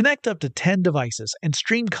 Connect up to 10 devices and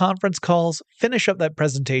stream conference calls, finish up that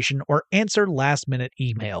presentation, or answer last-minute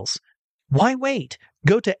emails. Why wait?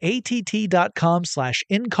 Go to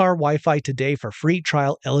att.com/in-car Wi-Fi today for free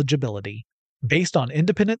trial eligibility. Based on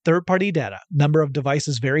independent third-party data, number of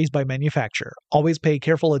devices varies by manufacturer. Always pay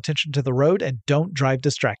careful attention to the road and don't drive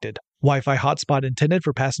distracted. Wi-Fi hotspot intended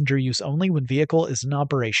for passenger use only when vehicle is in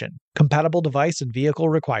operation. Compatible device and vehicle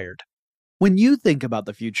required. When you think about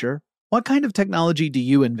the future, what kind of technology do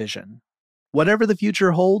you envision? Whatever the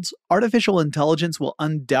future holds, artificial intelligence will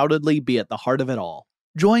undoubtedly be at the heart of it all.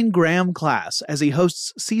 Join Graham Class as he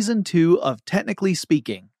hosts Season 2 of Technically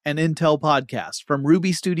Speaking, an Intel podcast from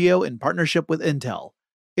Ruby Studio in partnership with Intel.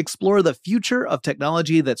 Explore the future of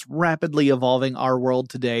technology that's rapidly evolving our world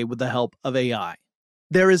today with the help of AI.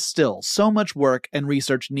 There is still so much work and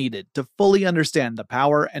research needed to fully understand the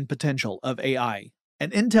power and potential of AI,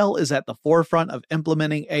 and Intel is at the forefront of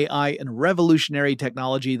implementing AI in revolutionary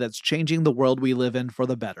technology that's changing the world we live in for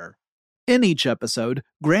the better. In each episode,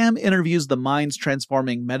 Graham interviews the minds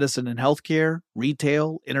transforming medicine and healthcare,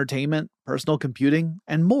 retail, entertainment, personal computing,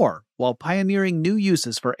 and more, while pioneering new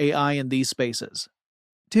uses for AI in these spaces.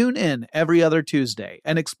 Tune in every other Tuesday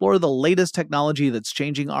and explore the latest technology that's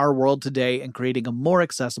changing our world today and creating a more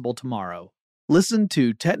accessible tomorrow. Listen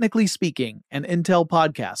to Technically Speaking, an Intel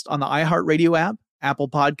podcast on the iHeartRadio app, Apple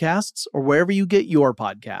Podcasts, or wherever you get your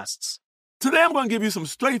podcasts. Today I'm going to give you some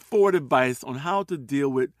straightforward advice on how to deal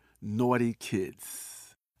with naughty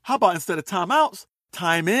kids. How about instead of timeouts,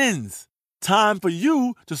 time-ins? Time for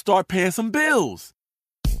you to start paying some bills.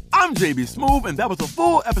 I'm JB Smoove, and that was a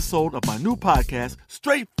full episode of my new podcast,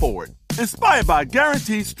 Straightforward, inspired by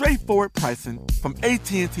guaranteed straightforward pricing from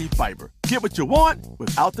AT&T Fiber. Get what you want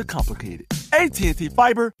without the complicated. AT&T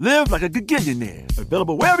Fiber, live like a gigillionaire.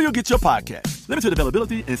 Available wherever you get your podcast. Limited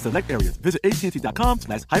availability in select areas. Visit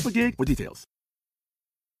AT&T.com/hypergig for details.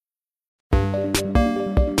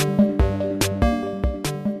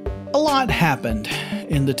 A lot happened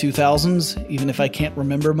in the 2000s, even if I can't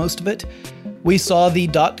remember most of it. We saw the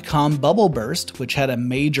dot-com bubble burst, which had a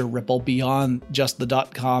major ripple beyond just the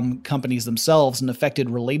dot-com companies themselves and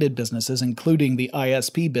affected related businesses, including the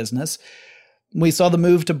ISP business. We saw the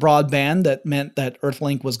move to broadband that meant that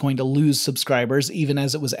Earthlink was going to lose subscribers, even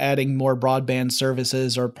as it was adding more broadband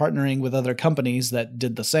services or partnering with other companies that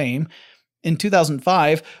did the same. In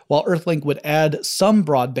 2005, while Earthlink would add some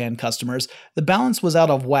broadband customers, the balance was out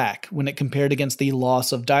of whack when it compared against the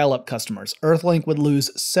loss of dial-up customers. Earthlink would lose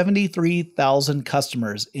 73,000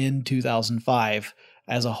 customers in 2005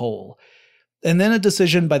 as a whole. And then a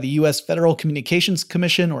decision by the U.S. Federal Communications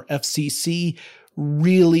Commission, or FCC,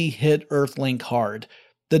 really hit Earthlink hard.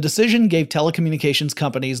 The decision gave telecommunications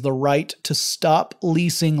companies the right to stop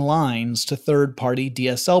leasing lines to third-party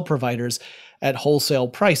DSL providers at wholesale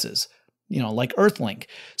prices. Like Earthlink.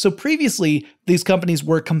 So previously, these companies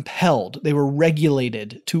were compelled, they were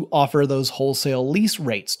regulated to offer those wholesale lease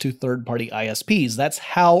rates to third-party ISPs. That's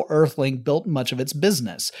how Earthlink built much of its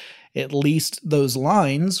business. It leased those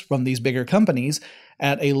lines from these bigger companies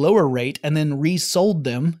at a lower rate and then resold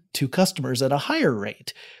them to customers at a higher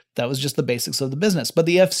rate. That was just the basics of the business. But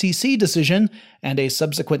the FCC decision and a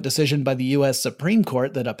subsequent decision by the U.S. Supreme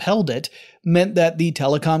Court that upheld it meant that the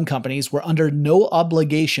telecom companies were under no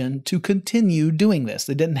obligation to continue doing this.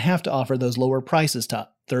 They didn't have to offer those lower prices to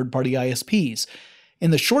third-party ISPs.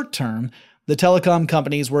 In the short term, the telecom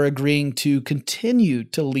companies were agreeing to continue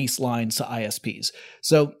to lease lines to ISPs.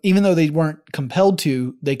 So even though they weren't compelled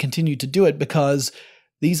to, they continued to do it because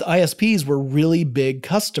these ISPs were really big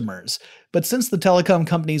customers. But since the telecom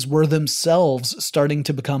companies were themselves starting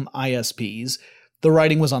to become ISPs, the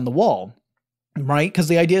writing was on the wall, right? Because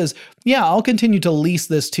the idea is, I'll continue to lease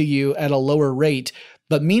this to you at a lower rate,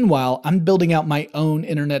 but meanwhile, I'm building out my own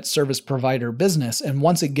internet service provider business, and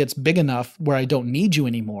once it gets big enough where I don't need you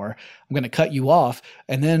anymore, I'm going to cut you off,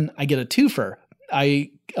 and then I get a twofer.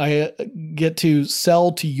 I get to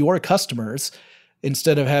sell to your customers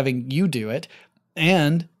instead of having you do it,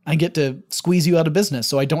 and I get to squeeze you out of business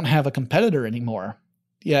so I don't have a competitor anymore.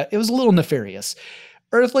 Yeah, it was a little nefarious.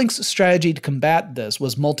 Earthlink's strategy to combat this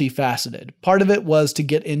was multifaceted. Part of it was to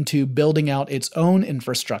get into building out its own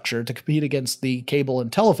infrastructure to compete against the cable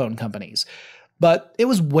and telephone companies. But it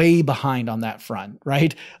was way behind on that front,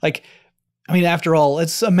 right? After all,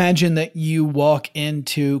 let's imagine that you walk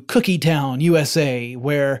into Cookie Town, USA,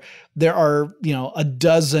 where there are, a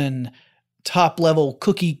dozen top-level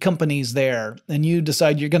cookie companies there, and you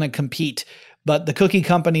decide you're going to compete. But the cookie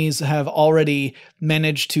companies have already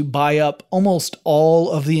managed to buy up almost all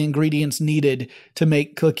of the ingredients needed to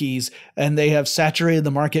make cookies, and they have saturated the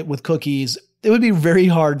market with cookies. It would be very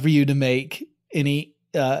hard for you to make any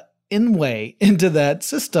in-way into that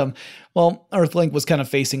system. Well, Earthlink was kind of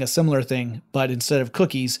facing a similar thing, but instead of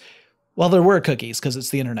cookies, there were cookies because it's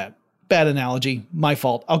the internet. Bad analogy, my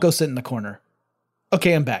fault. I'll go sit in the corner.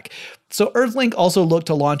 Okay, I'm back. So Earthlink also looked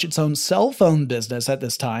to launch its own cell phone business at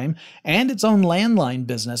this time and its own landline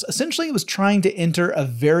business. Essentially, it was trying to enter a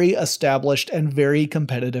very established and very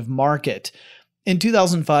competitive market. In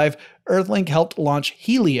 2005, Earthlink helped launch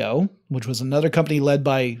Helio, which was another company led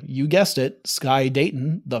by, you guessed it, Sky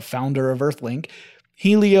Dayton, the founder of Earthlink.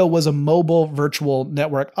 Helio was a mobile virtual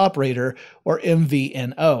network operator, or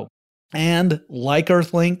MVNO. And like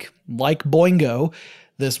Earthlink, like Boingo,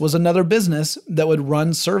 this was another business that would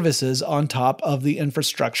run services on top of the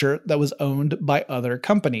infrastructure that was owned by other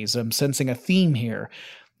companies. I'm sensing a theme here.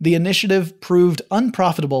 The initiative proved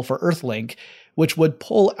unprofitable for Earthlink, which would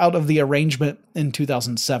pull out of the arrangement in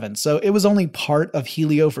 2007. So it was only part of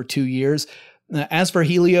Helio for 2 years. As for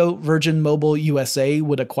Helio, Virgin Mobile USA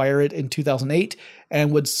would acquire it in 2008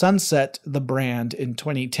 and would sunset the brand in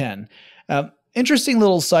 2010. Interesting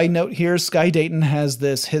little side note here, Sky Dayton has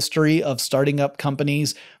this history of starting up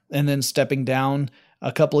companies and then stepping down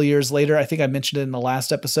a couple of years later. I think I mentioned it in the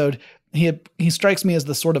last episode. He strikes me as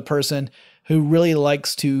the sort of person who really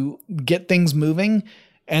likes to get things moving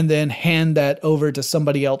and then hand that over to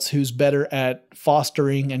somebody else who's better at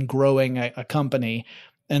fostering and growing a company.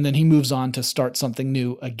 And then he moves on to start something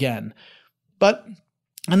new again. But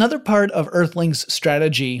another part of Earthling's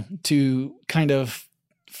strategy to kind of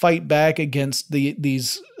fight back against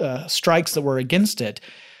these strikes that were against it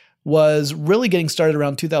was really getting started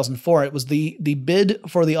around 2004. It was the bid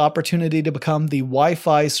for the opportunity to become the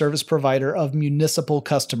Wi-Fi service provider of municipal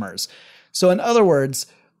customers. So in other words,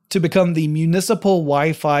 to become the municipal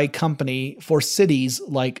Wi-Fi company for cities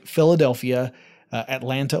like Philadelphia.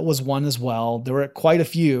 Atlanta was one as well. There were quite a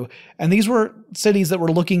few. And these were cities that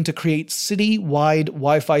were looking to create city-wide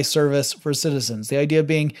Wi-Fi service for citizens. The idea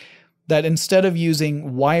being that instead of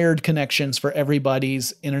using wired connections for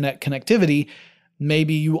everybody's internet connectivity,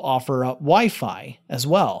 maybe you offer up Wi-Fi as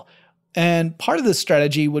well. And part of this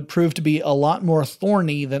strategy would prove to be a lot more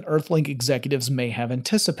thorny than Earthlink executives may have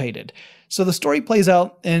anticipated. So the story plays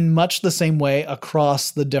out in much the same way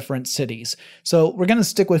across the different cities. So we're going to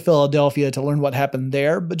stick with Philadelphia to learn what happened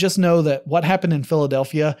there, but just know that what happened in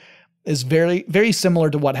Philadelphia is very, very similar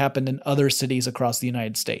to what happened in other cities across the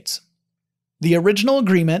United States. The original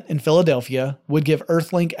agreement in Philadelphia would give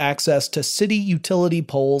Earthlink access to city utility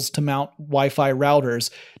poles to mount Wi-Fi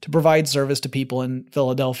routers to provide service to people in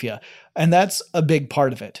Philadelphia. And that's a big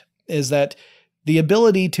part of it, is that the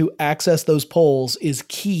ability to access those poles is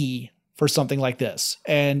key for something like this.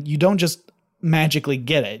 And you don't just magically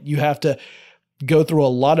get it. You have to go through a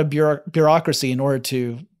lot of bureaucracy in order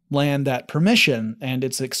to land that permission. And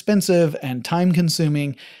it's expensive and time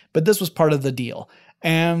consuming, but this was part of the deal.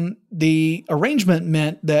 And the arrangement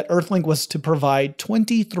meant that Earthlink was to provide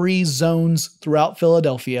 23 zones throughout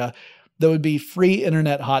Philadelphia that would be free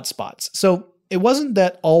internet hotspots. So it wasn't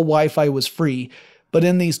that all Wi-Fi was free, but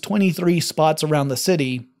in these 23 spots around the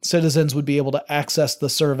city, citizens would be able to access the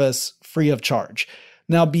service free of charge.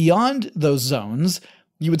 Now, beyond those zones,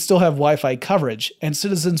 you would still have Wi-Fi coverage, and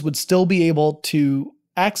citizens would still be able to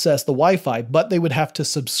access the Wi-Fi, but they would have to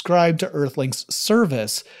subscribe to Earthlink's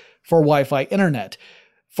service for Wi-Fi internet,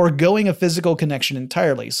 foregoing a physical connection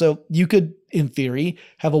entirely. So you could, in theory,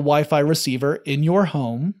 have a Wi-Fi receiver in your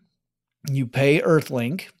home. You pay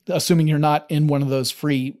Earthlink, assuming you're not in one of those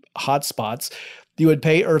free hotspots. You would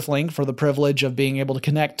pay Earthlink for the privilege of being able to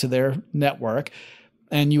connect to their network,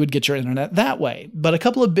 and you would get your internet that way. But a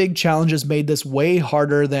couple of big challenges made this way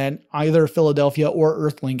harder than either Philadelphia or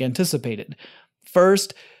Earthlink anticipated.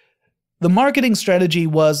 First, the marketing strategy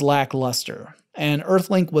was lackluster, and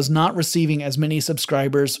Earthlink was not receiving as many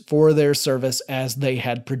subscribers for their service as they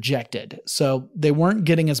had projected. So they weren't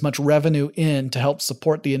getting as much revenue in to help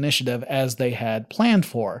support the initiative as they had planned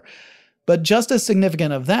for. But just as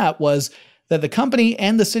significant of that was that the company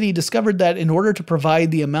and the city discovered that in order to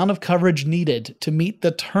provide the amount of coverage needed to meet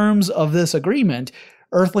the terms of this agreement,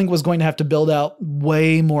 Earthlink was going to have to build out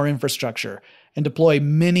way more infrastructure and deploy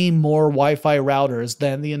many more Wi-Fi routers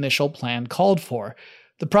than the initial plan called for.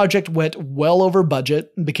 The project went well over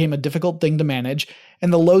budget and became a difficult thing to manage,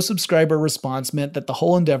 and the low subscriber response meant that the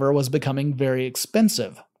whole endeavor was becoming very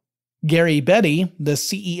expensive. Gary Betty, the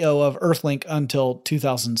CEO of Earthlink until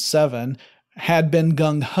 2007, had been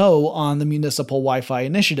gung-ho on the municipal Wi-Fi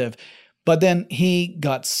initiative, but then he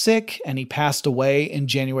got sick and he passed away in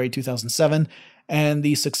January 2007, and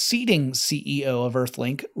the succeeding CEO of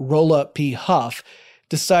Earthlink, Rolla P. Huff,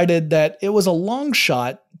 decided that it was a long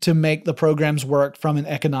shot to make the programs work from an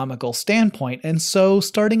economical standpoint, and so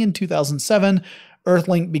starting in 2007,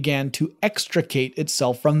 Earthlink began to extricate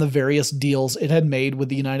itself from the various deals it had made with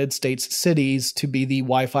the United States cities to be the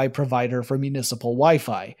Wi-Fi provider for municipal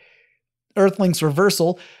Wi-Fi. Earthlink's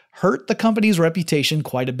reversal hurt the company's reputation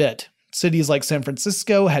quite a bit. Cities like San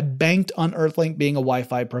Francisco had banked on Earthlink being a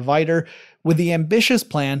Wi-Fi provider with the ambitious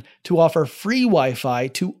plan to offer free Wi-Fi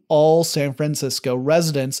to all San Francisco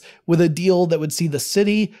residents with a deal that would see the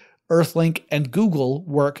city, Earthlink, and Google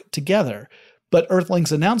work together. But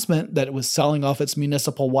Earthlink's announcement that it was selling off its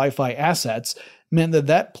municipal Wi-Fi assets meant that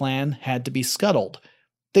that plan had to be scuttled.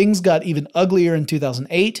 Things got even uglier in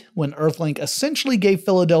 2008 when Earthlink essentially gave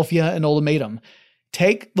Philadelphia an ultimatum.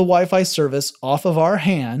 Take the Wi-Fi service off of our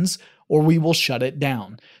hands or we will shut it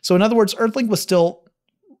down. So in other words, Earthlink was still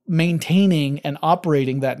maintaining and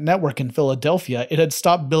operating that network in Philadelphia. It had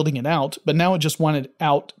stopped building it out, but now it just wanted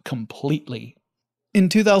out completely. In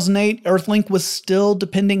 2008, Earthlink was still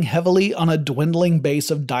depending heavily on a dwindling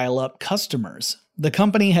base of dial-up customers. The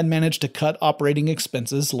company had managed to cut operating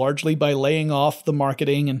expenses largely by laying off the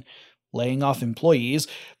marketing and laying off employees.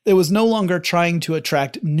 It was no longer trying to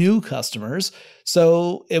attract new customers,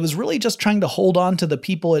 so it was really just trying to hold on to the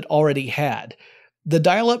people it already had. The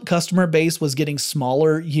dial-up customer base was getting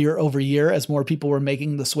smaller year over year as more people were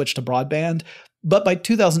making the switch to broadband, but by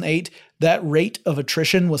 2008, that rate of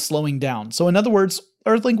attrition was slowing down. So in other words,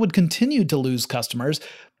 Earthlink would continue to lose customers,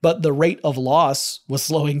 but the rate of loss was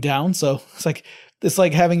slowing down. So it's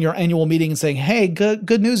like having your annual meeting and saying, hey,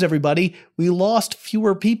 good news, everybody. We lost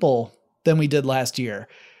fewer people than we did last year.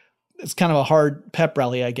 It's kind of a hard pep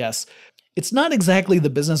rally, I guess. It's not exactly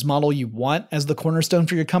the business model you want as the cornerstone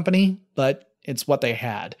for your company, but it's what they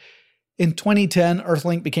had. In 2010,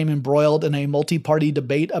 Earthlink became embroiled in a multi-party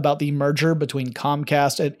debate about the merger between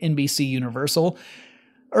Comcast and NBC Universal.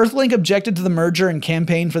 Earthlink objected to the merger and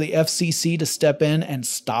campaigned for the FCC to step in and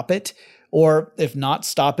stop it, or if not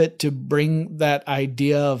stop it, to bring that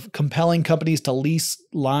idea of compelling companies to lease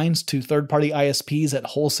lines to third-party ISPs at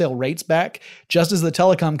wholesale rates back, just as the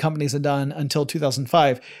telecom companies had done until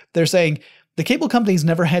 2005. They're saying the cable companies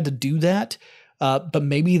never had to do that, but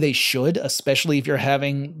maybe they should, especially if you're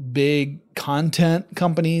having big content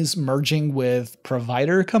companies merging with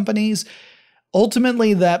provider companies.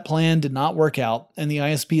 Ultimately, that plan did not work out, and the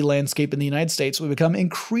ISP landscape in the United States would become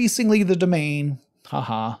increasingly the domain,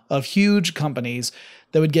 of huge companies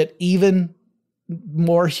that would get even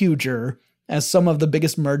more huger as some of the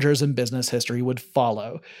biggest mergers in business history would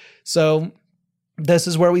follow. So this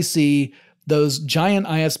is where we see those giant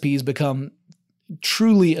ISPs become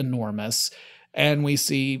truly enormous, and we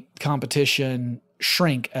see competition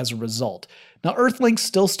shrink as a result. Now, Earthlink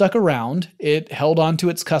still stuck around. It held on to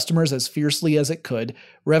its customers as fiercely as it could.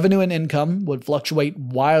 Revenue and income would fluctuate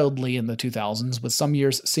wildly in the 2000s, with some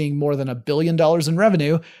years seeing more than $1 billion in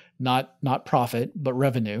revenue, not profit, but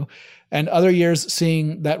revenue, and other years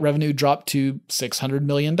seeing that revenue drop to $600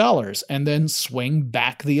 million and then swing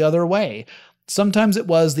back the other way. Sometimes it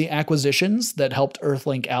was the acquisitions that helped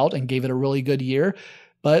Earthlink out and gave it a really good year,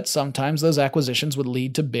 but sometimes those acquisitions would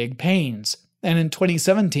lead to big pains. And in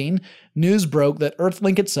 2017, news broke that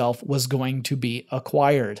Earthlink itself was going to be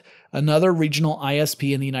acquired. Another regional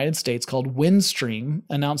ISP in the United States called Windstream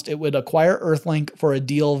announced it would acquire Earthlink for a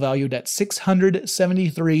deal valued at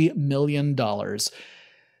 $673 million.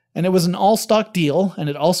 And it was an all-stock deal, and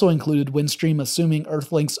it also included Windstream assuming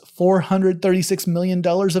Earthlink's $436 million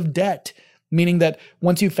of debt, meaning that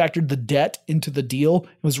once you factored the debt into the deal, it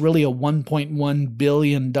was really a $1.1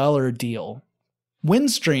 billion deal.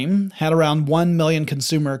 Windstream had around 1 million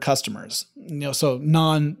consumer customers, so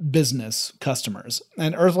non-business customers,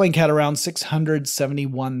 and Earthlink had around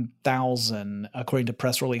 671,000, according to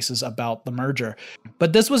press releases about the merger.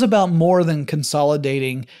 But this was about more than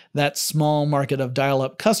consolidating that small market of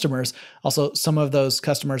dial-up customers. Also, some of those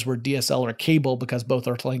customers were DSL or cable because both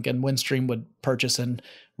Earthlink and Windstream would purchase and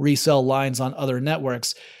resell lines on other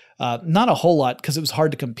networks. Not a whole lot because it was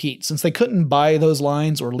hard to compete. Since they couldn't buy those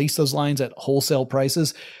lines or lease those lines at wholesale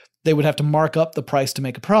prices, they would have to mark up the price to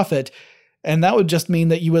make a profit. And that would just mean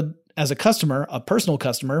that you would, as a customer, a personal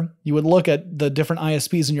customer, you would look at the different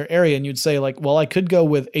ISPs in your area and you'd say like, well, I could go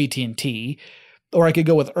with AT&T or I could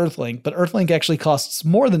go with Earthlink, but Earthlink actually costs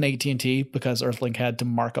more than AT&T because Earthlink had to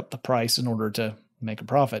mark up the price in order to make a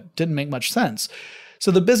profit. Didn't make much sense. So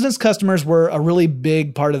the business customers were a really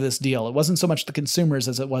big part of this deal. It wasn't so much the consumers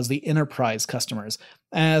as it was the enterprise customers,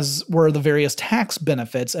 as were the various tax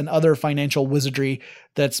benefits and other financial wizardry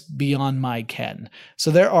that's beyond my ken. So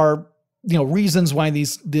there are reasons why the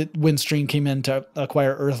Windstream came in to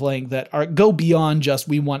acquire Earthlink that go beyond just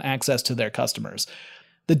we want access to their customers.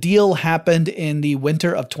 The deal happened in the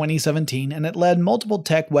winter of 2017, and it led multiple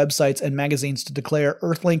tech websites and magazines to declare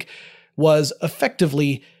Earthlink was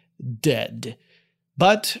effectively dead.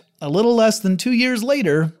 But a little less than 2 years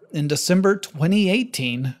later, in December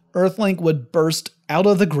 2018, Earthlink would burst out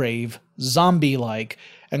of the grave, zombie-like,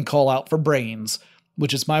 and call out for brains,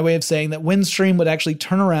 which is my way of saying that Windstream would actually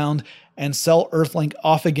turn around and sell Earthlink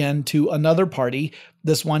off again to another party,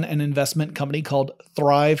 this one an investment company called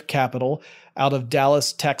Thrive Capital out of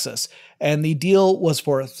Dallas, Texas. And the deal was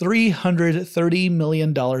for $330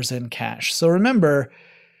 million in cash. So remember,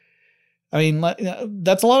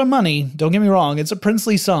 that's a lot of money. Don't get me wrong. It's a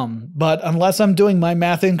princely sum. But unless I'm doing my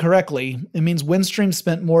math incorrectly, it means Windstream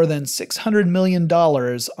spent more than $600 million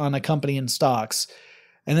on a company in stocks.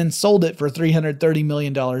 and then sold it for $330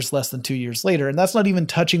 million less than 2 years later. And that's not even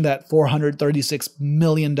touching that $436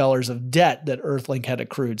 million of debt that Earthlink had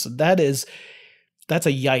accrued. So that's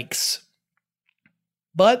a yikes.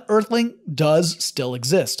 But Earthlink does still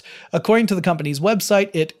exist. According to the company's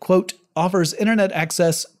website, it, quote, offers internet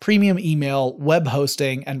access, premium email, web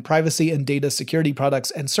hosting, and privacy and data security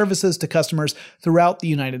products and services to customers throughout the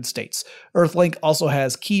United States. Earthlink also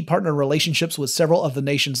has key partner relationships with several of the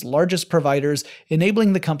nation's largest providers,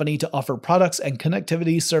 enabling the company to offer products and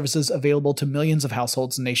connectivity services available to millions of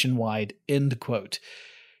households nationwide, end quote.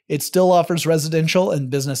 It still offers residential and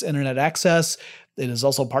business internet access. It is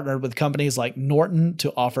also partnered with companies like Norton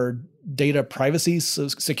to offer data privacy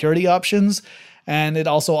security options, and it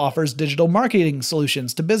also offers digital marketing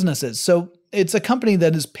solutions to businesses. So it's a company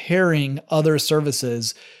that is pairing other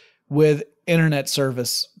services with internet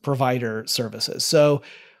service provider services. So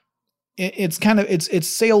its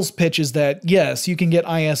sales pitch is that, yes, you can get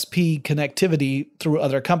ISP connectivity through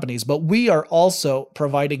other companies, but we are also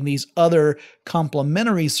providing these other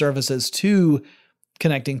complementary services to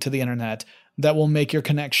connecting to the internet that will make your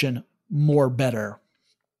connection more better.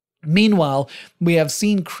 Meanwhile, we have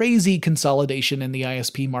seen crazy consolidation in the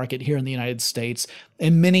ISP market here in the United States.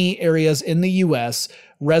 In many areas in the US,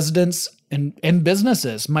 residents and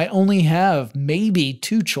businesses might only have maybe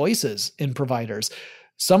 2 choices in providers.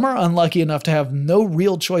 Some are unlucky enough to have no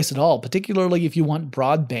real choice at all, particularly if you want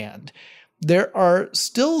broadband. There are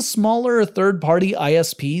still smaller third-party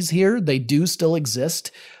ISPs here. They do still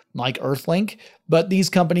exist, like Earthlink, but these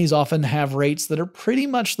companies often have rates that are pretty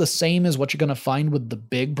much the same as what you're going to find with the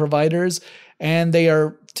big providers, and they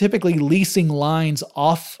are typically leasing lines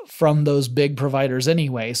off from those big providers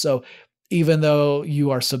anyway. So even though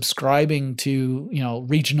you are subscribing to,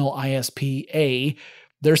 regional ISP A,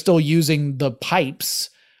 they're still using the pipes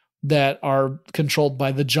that are controlled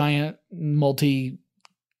by the giant multinational,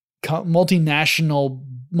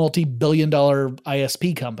 multi-billion-dollar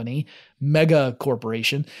ISP company, Mega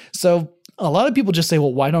Corporation. So a lot of people just say,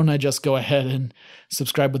 well, why don't I just go ahead and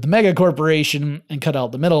subscribe with the Mega Corporation and cut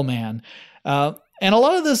out the middleman? And a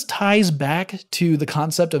lot of this ties back to the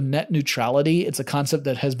concept of net neutrality. It's a concept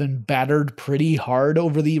that has been battered pretty hard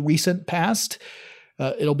over the recent past.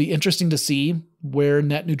 It'll be interesting to see where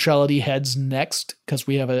net neutrality heads next, because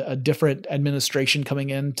we have a different administration coming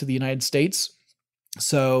into the United States.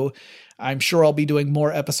 So I'm sure I'll be doing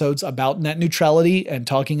more episodes about net neutrality and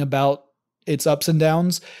talking about its ups and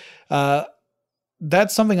downs.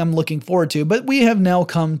 That's something I'm looking forward to. But we have now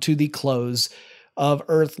come to the close of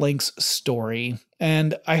Earthlink's story,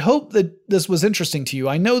 and I hope that this was interesting to you.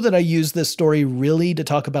 I know that I use this story really to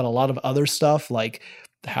talk about a lot of other stuff, like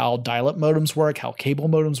how dial-up modems work, how cable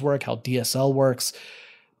modems work, how DSL works.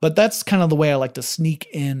 But that's kind of the way I like to sneak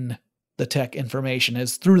in the tech information,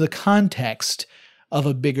 is through the context of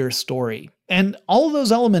a bigger story. And all of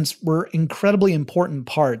those elements were incredibly important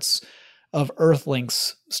parts of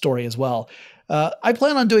Earthlink's story as well. I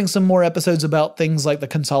plan on doing some more episodes about things like the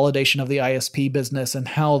consolidation of the ISP business and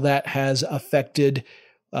how that has affected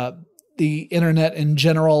the internet in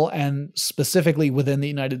general and specifically within the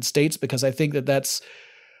United States, because I think that that's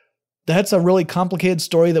a really complicated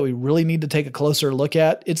story that we really need to take a closer look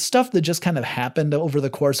at. It's stuff that just kind of happened over the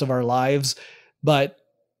course of our lives, but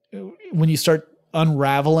when you start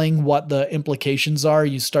unraveling what the implications are,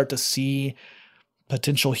 you start to see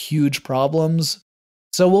potential huge problems.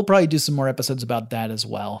 So we'll probably do some more episodes about that as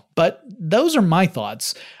well. But those are my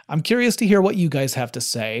thoughts. I'm curious to hear what you guys have to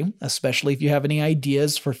say, especially if you have any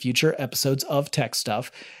ideas for future episodes of Tech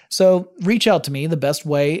Stuff. So reach out to me. The best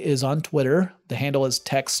way is on Twitter. The handle is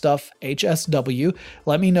TechStuffHSW.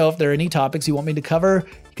 Let me know if there are any topics you want me to cover.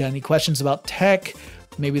 You got any questions about tech?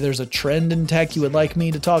 Maybe there's a trend in tech you would like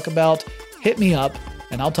me to talk about. Hit me up,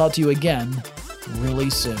 and I'll talk to you again really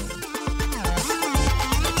soon.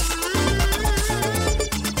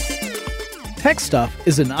 Tech Stuff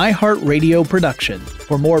is an iHeartRadio production.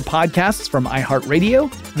 For more podcasts from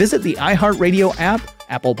iHeartRadio, visit the iHeartRadio app,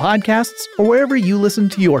 Apple Podcasts, or wherever you listen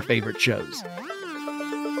to your favorite shows.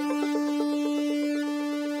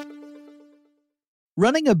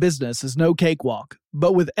 Running a business is no cakewalk,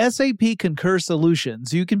 but with SAP Concur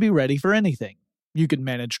Solutions, you can be ready for anything. You can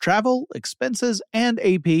manage travel, expenses, and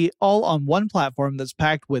AP all on one platform that's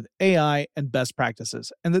packed with AI and best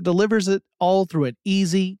practices, and that delivers it all through an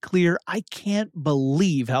easy, clear, I can't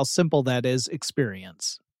believe how simple that is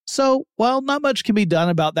experience. So, while not much can be done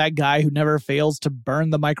about that guy who never fails to burn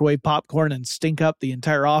the microwave popcorn and stink up the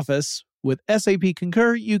entire office, with SAP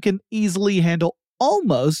Concur, you can easily handle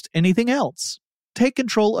almost anything else. Take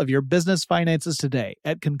control of your business finances today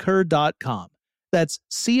at Concur.com. That's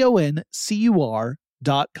CONCUR.com.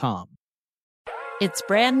 It's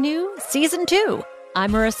brand new, Season 2.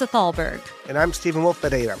 I'm Marissa Thalberg. And I'm Stephen Wolf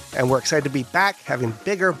Bedeta, and we're excited to be back having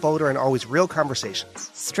bigger, bolder, and always real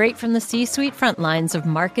conversations. Straight from the C-suite front lines of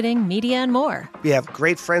marketing, media, and more. We have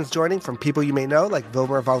great friends joining from people you may know, like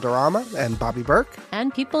Wilmer Valderrama and Bobby Burke.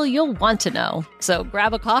 And people you'll want to know. So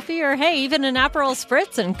grab a coffee or, hey, even an Aperol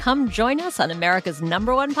Spritz and come join us on America's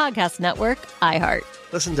 #1 podcast network, iHeart.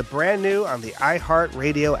 Listen to Brand New on the iHeart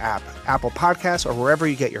Radio app, Apple Podcasts, or wherever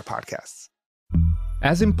you get your podcasts.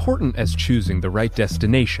 As important as choosing the right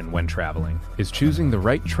destination when traveling is choosing the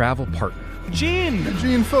right travel partner. Gene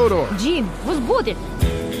Fodor. Gene was good.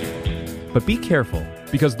 But be careful,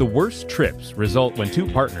 because the worst trips result when two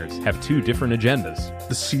partners have two different agendas.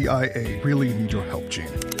 The CIA really need your help, Gene.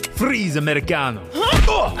 Freeze, Americano.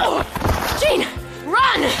 Gene,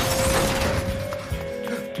 run!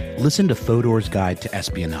 Listen to Fodor's Guide to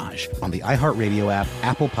Espionage on the iHeartRadio app,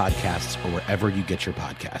 Apple Podcasts, or wherever you get your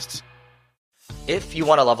podcasts. If you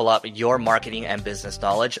want to level up your marketing and business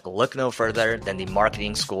knowledge, look no further than the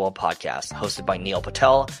Marketing School podcast, hosted by Neil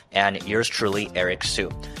Patel and yours truly, Eric Su.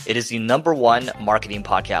 It is the #1 marketing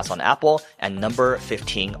podcast on Apple and number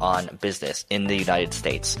 15 on business in the United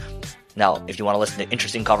States. Now, if you want to listen to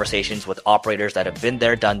interesting conversations with operators that have been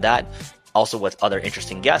there, done that, also with other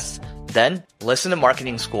interesting guests, then listen to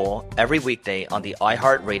Marketing School every weekday on the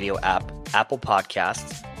iHeartRadio app, Apple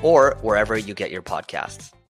Podcasts, or wherever you get your podcasts.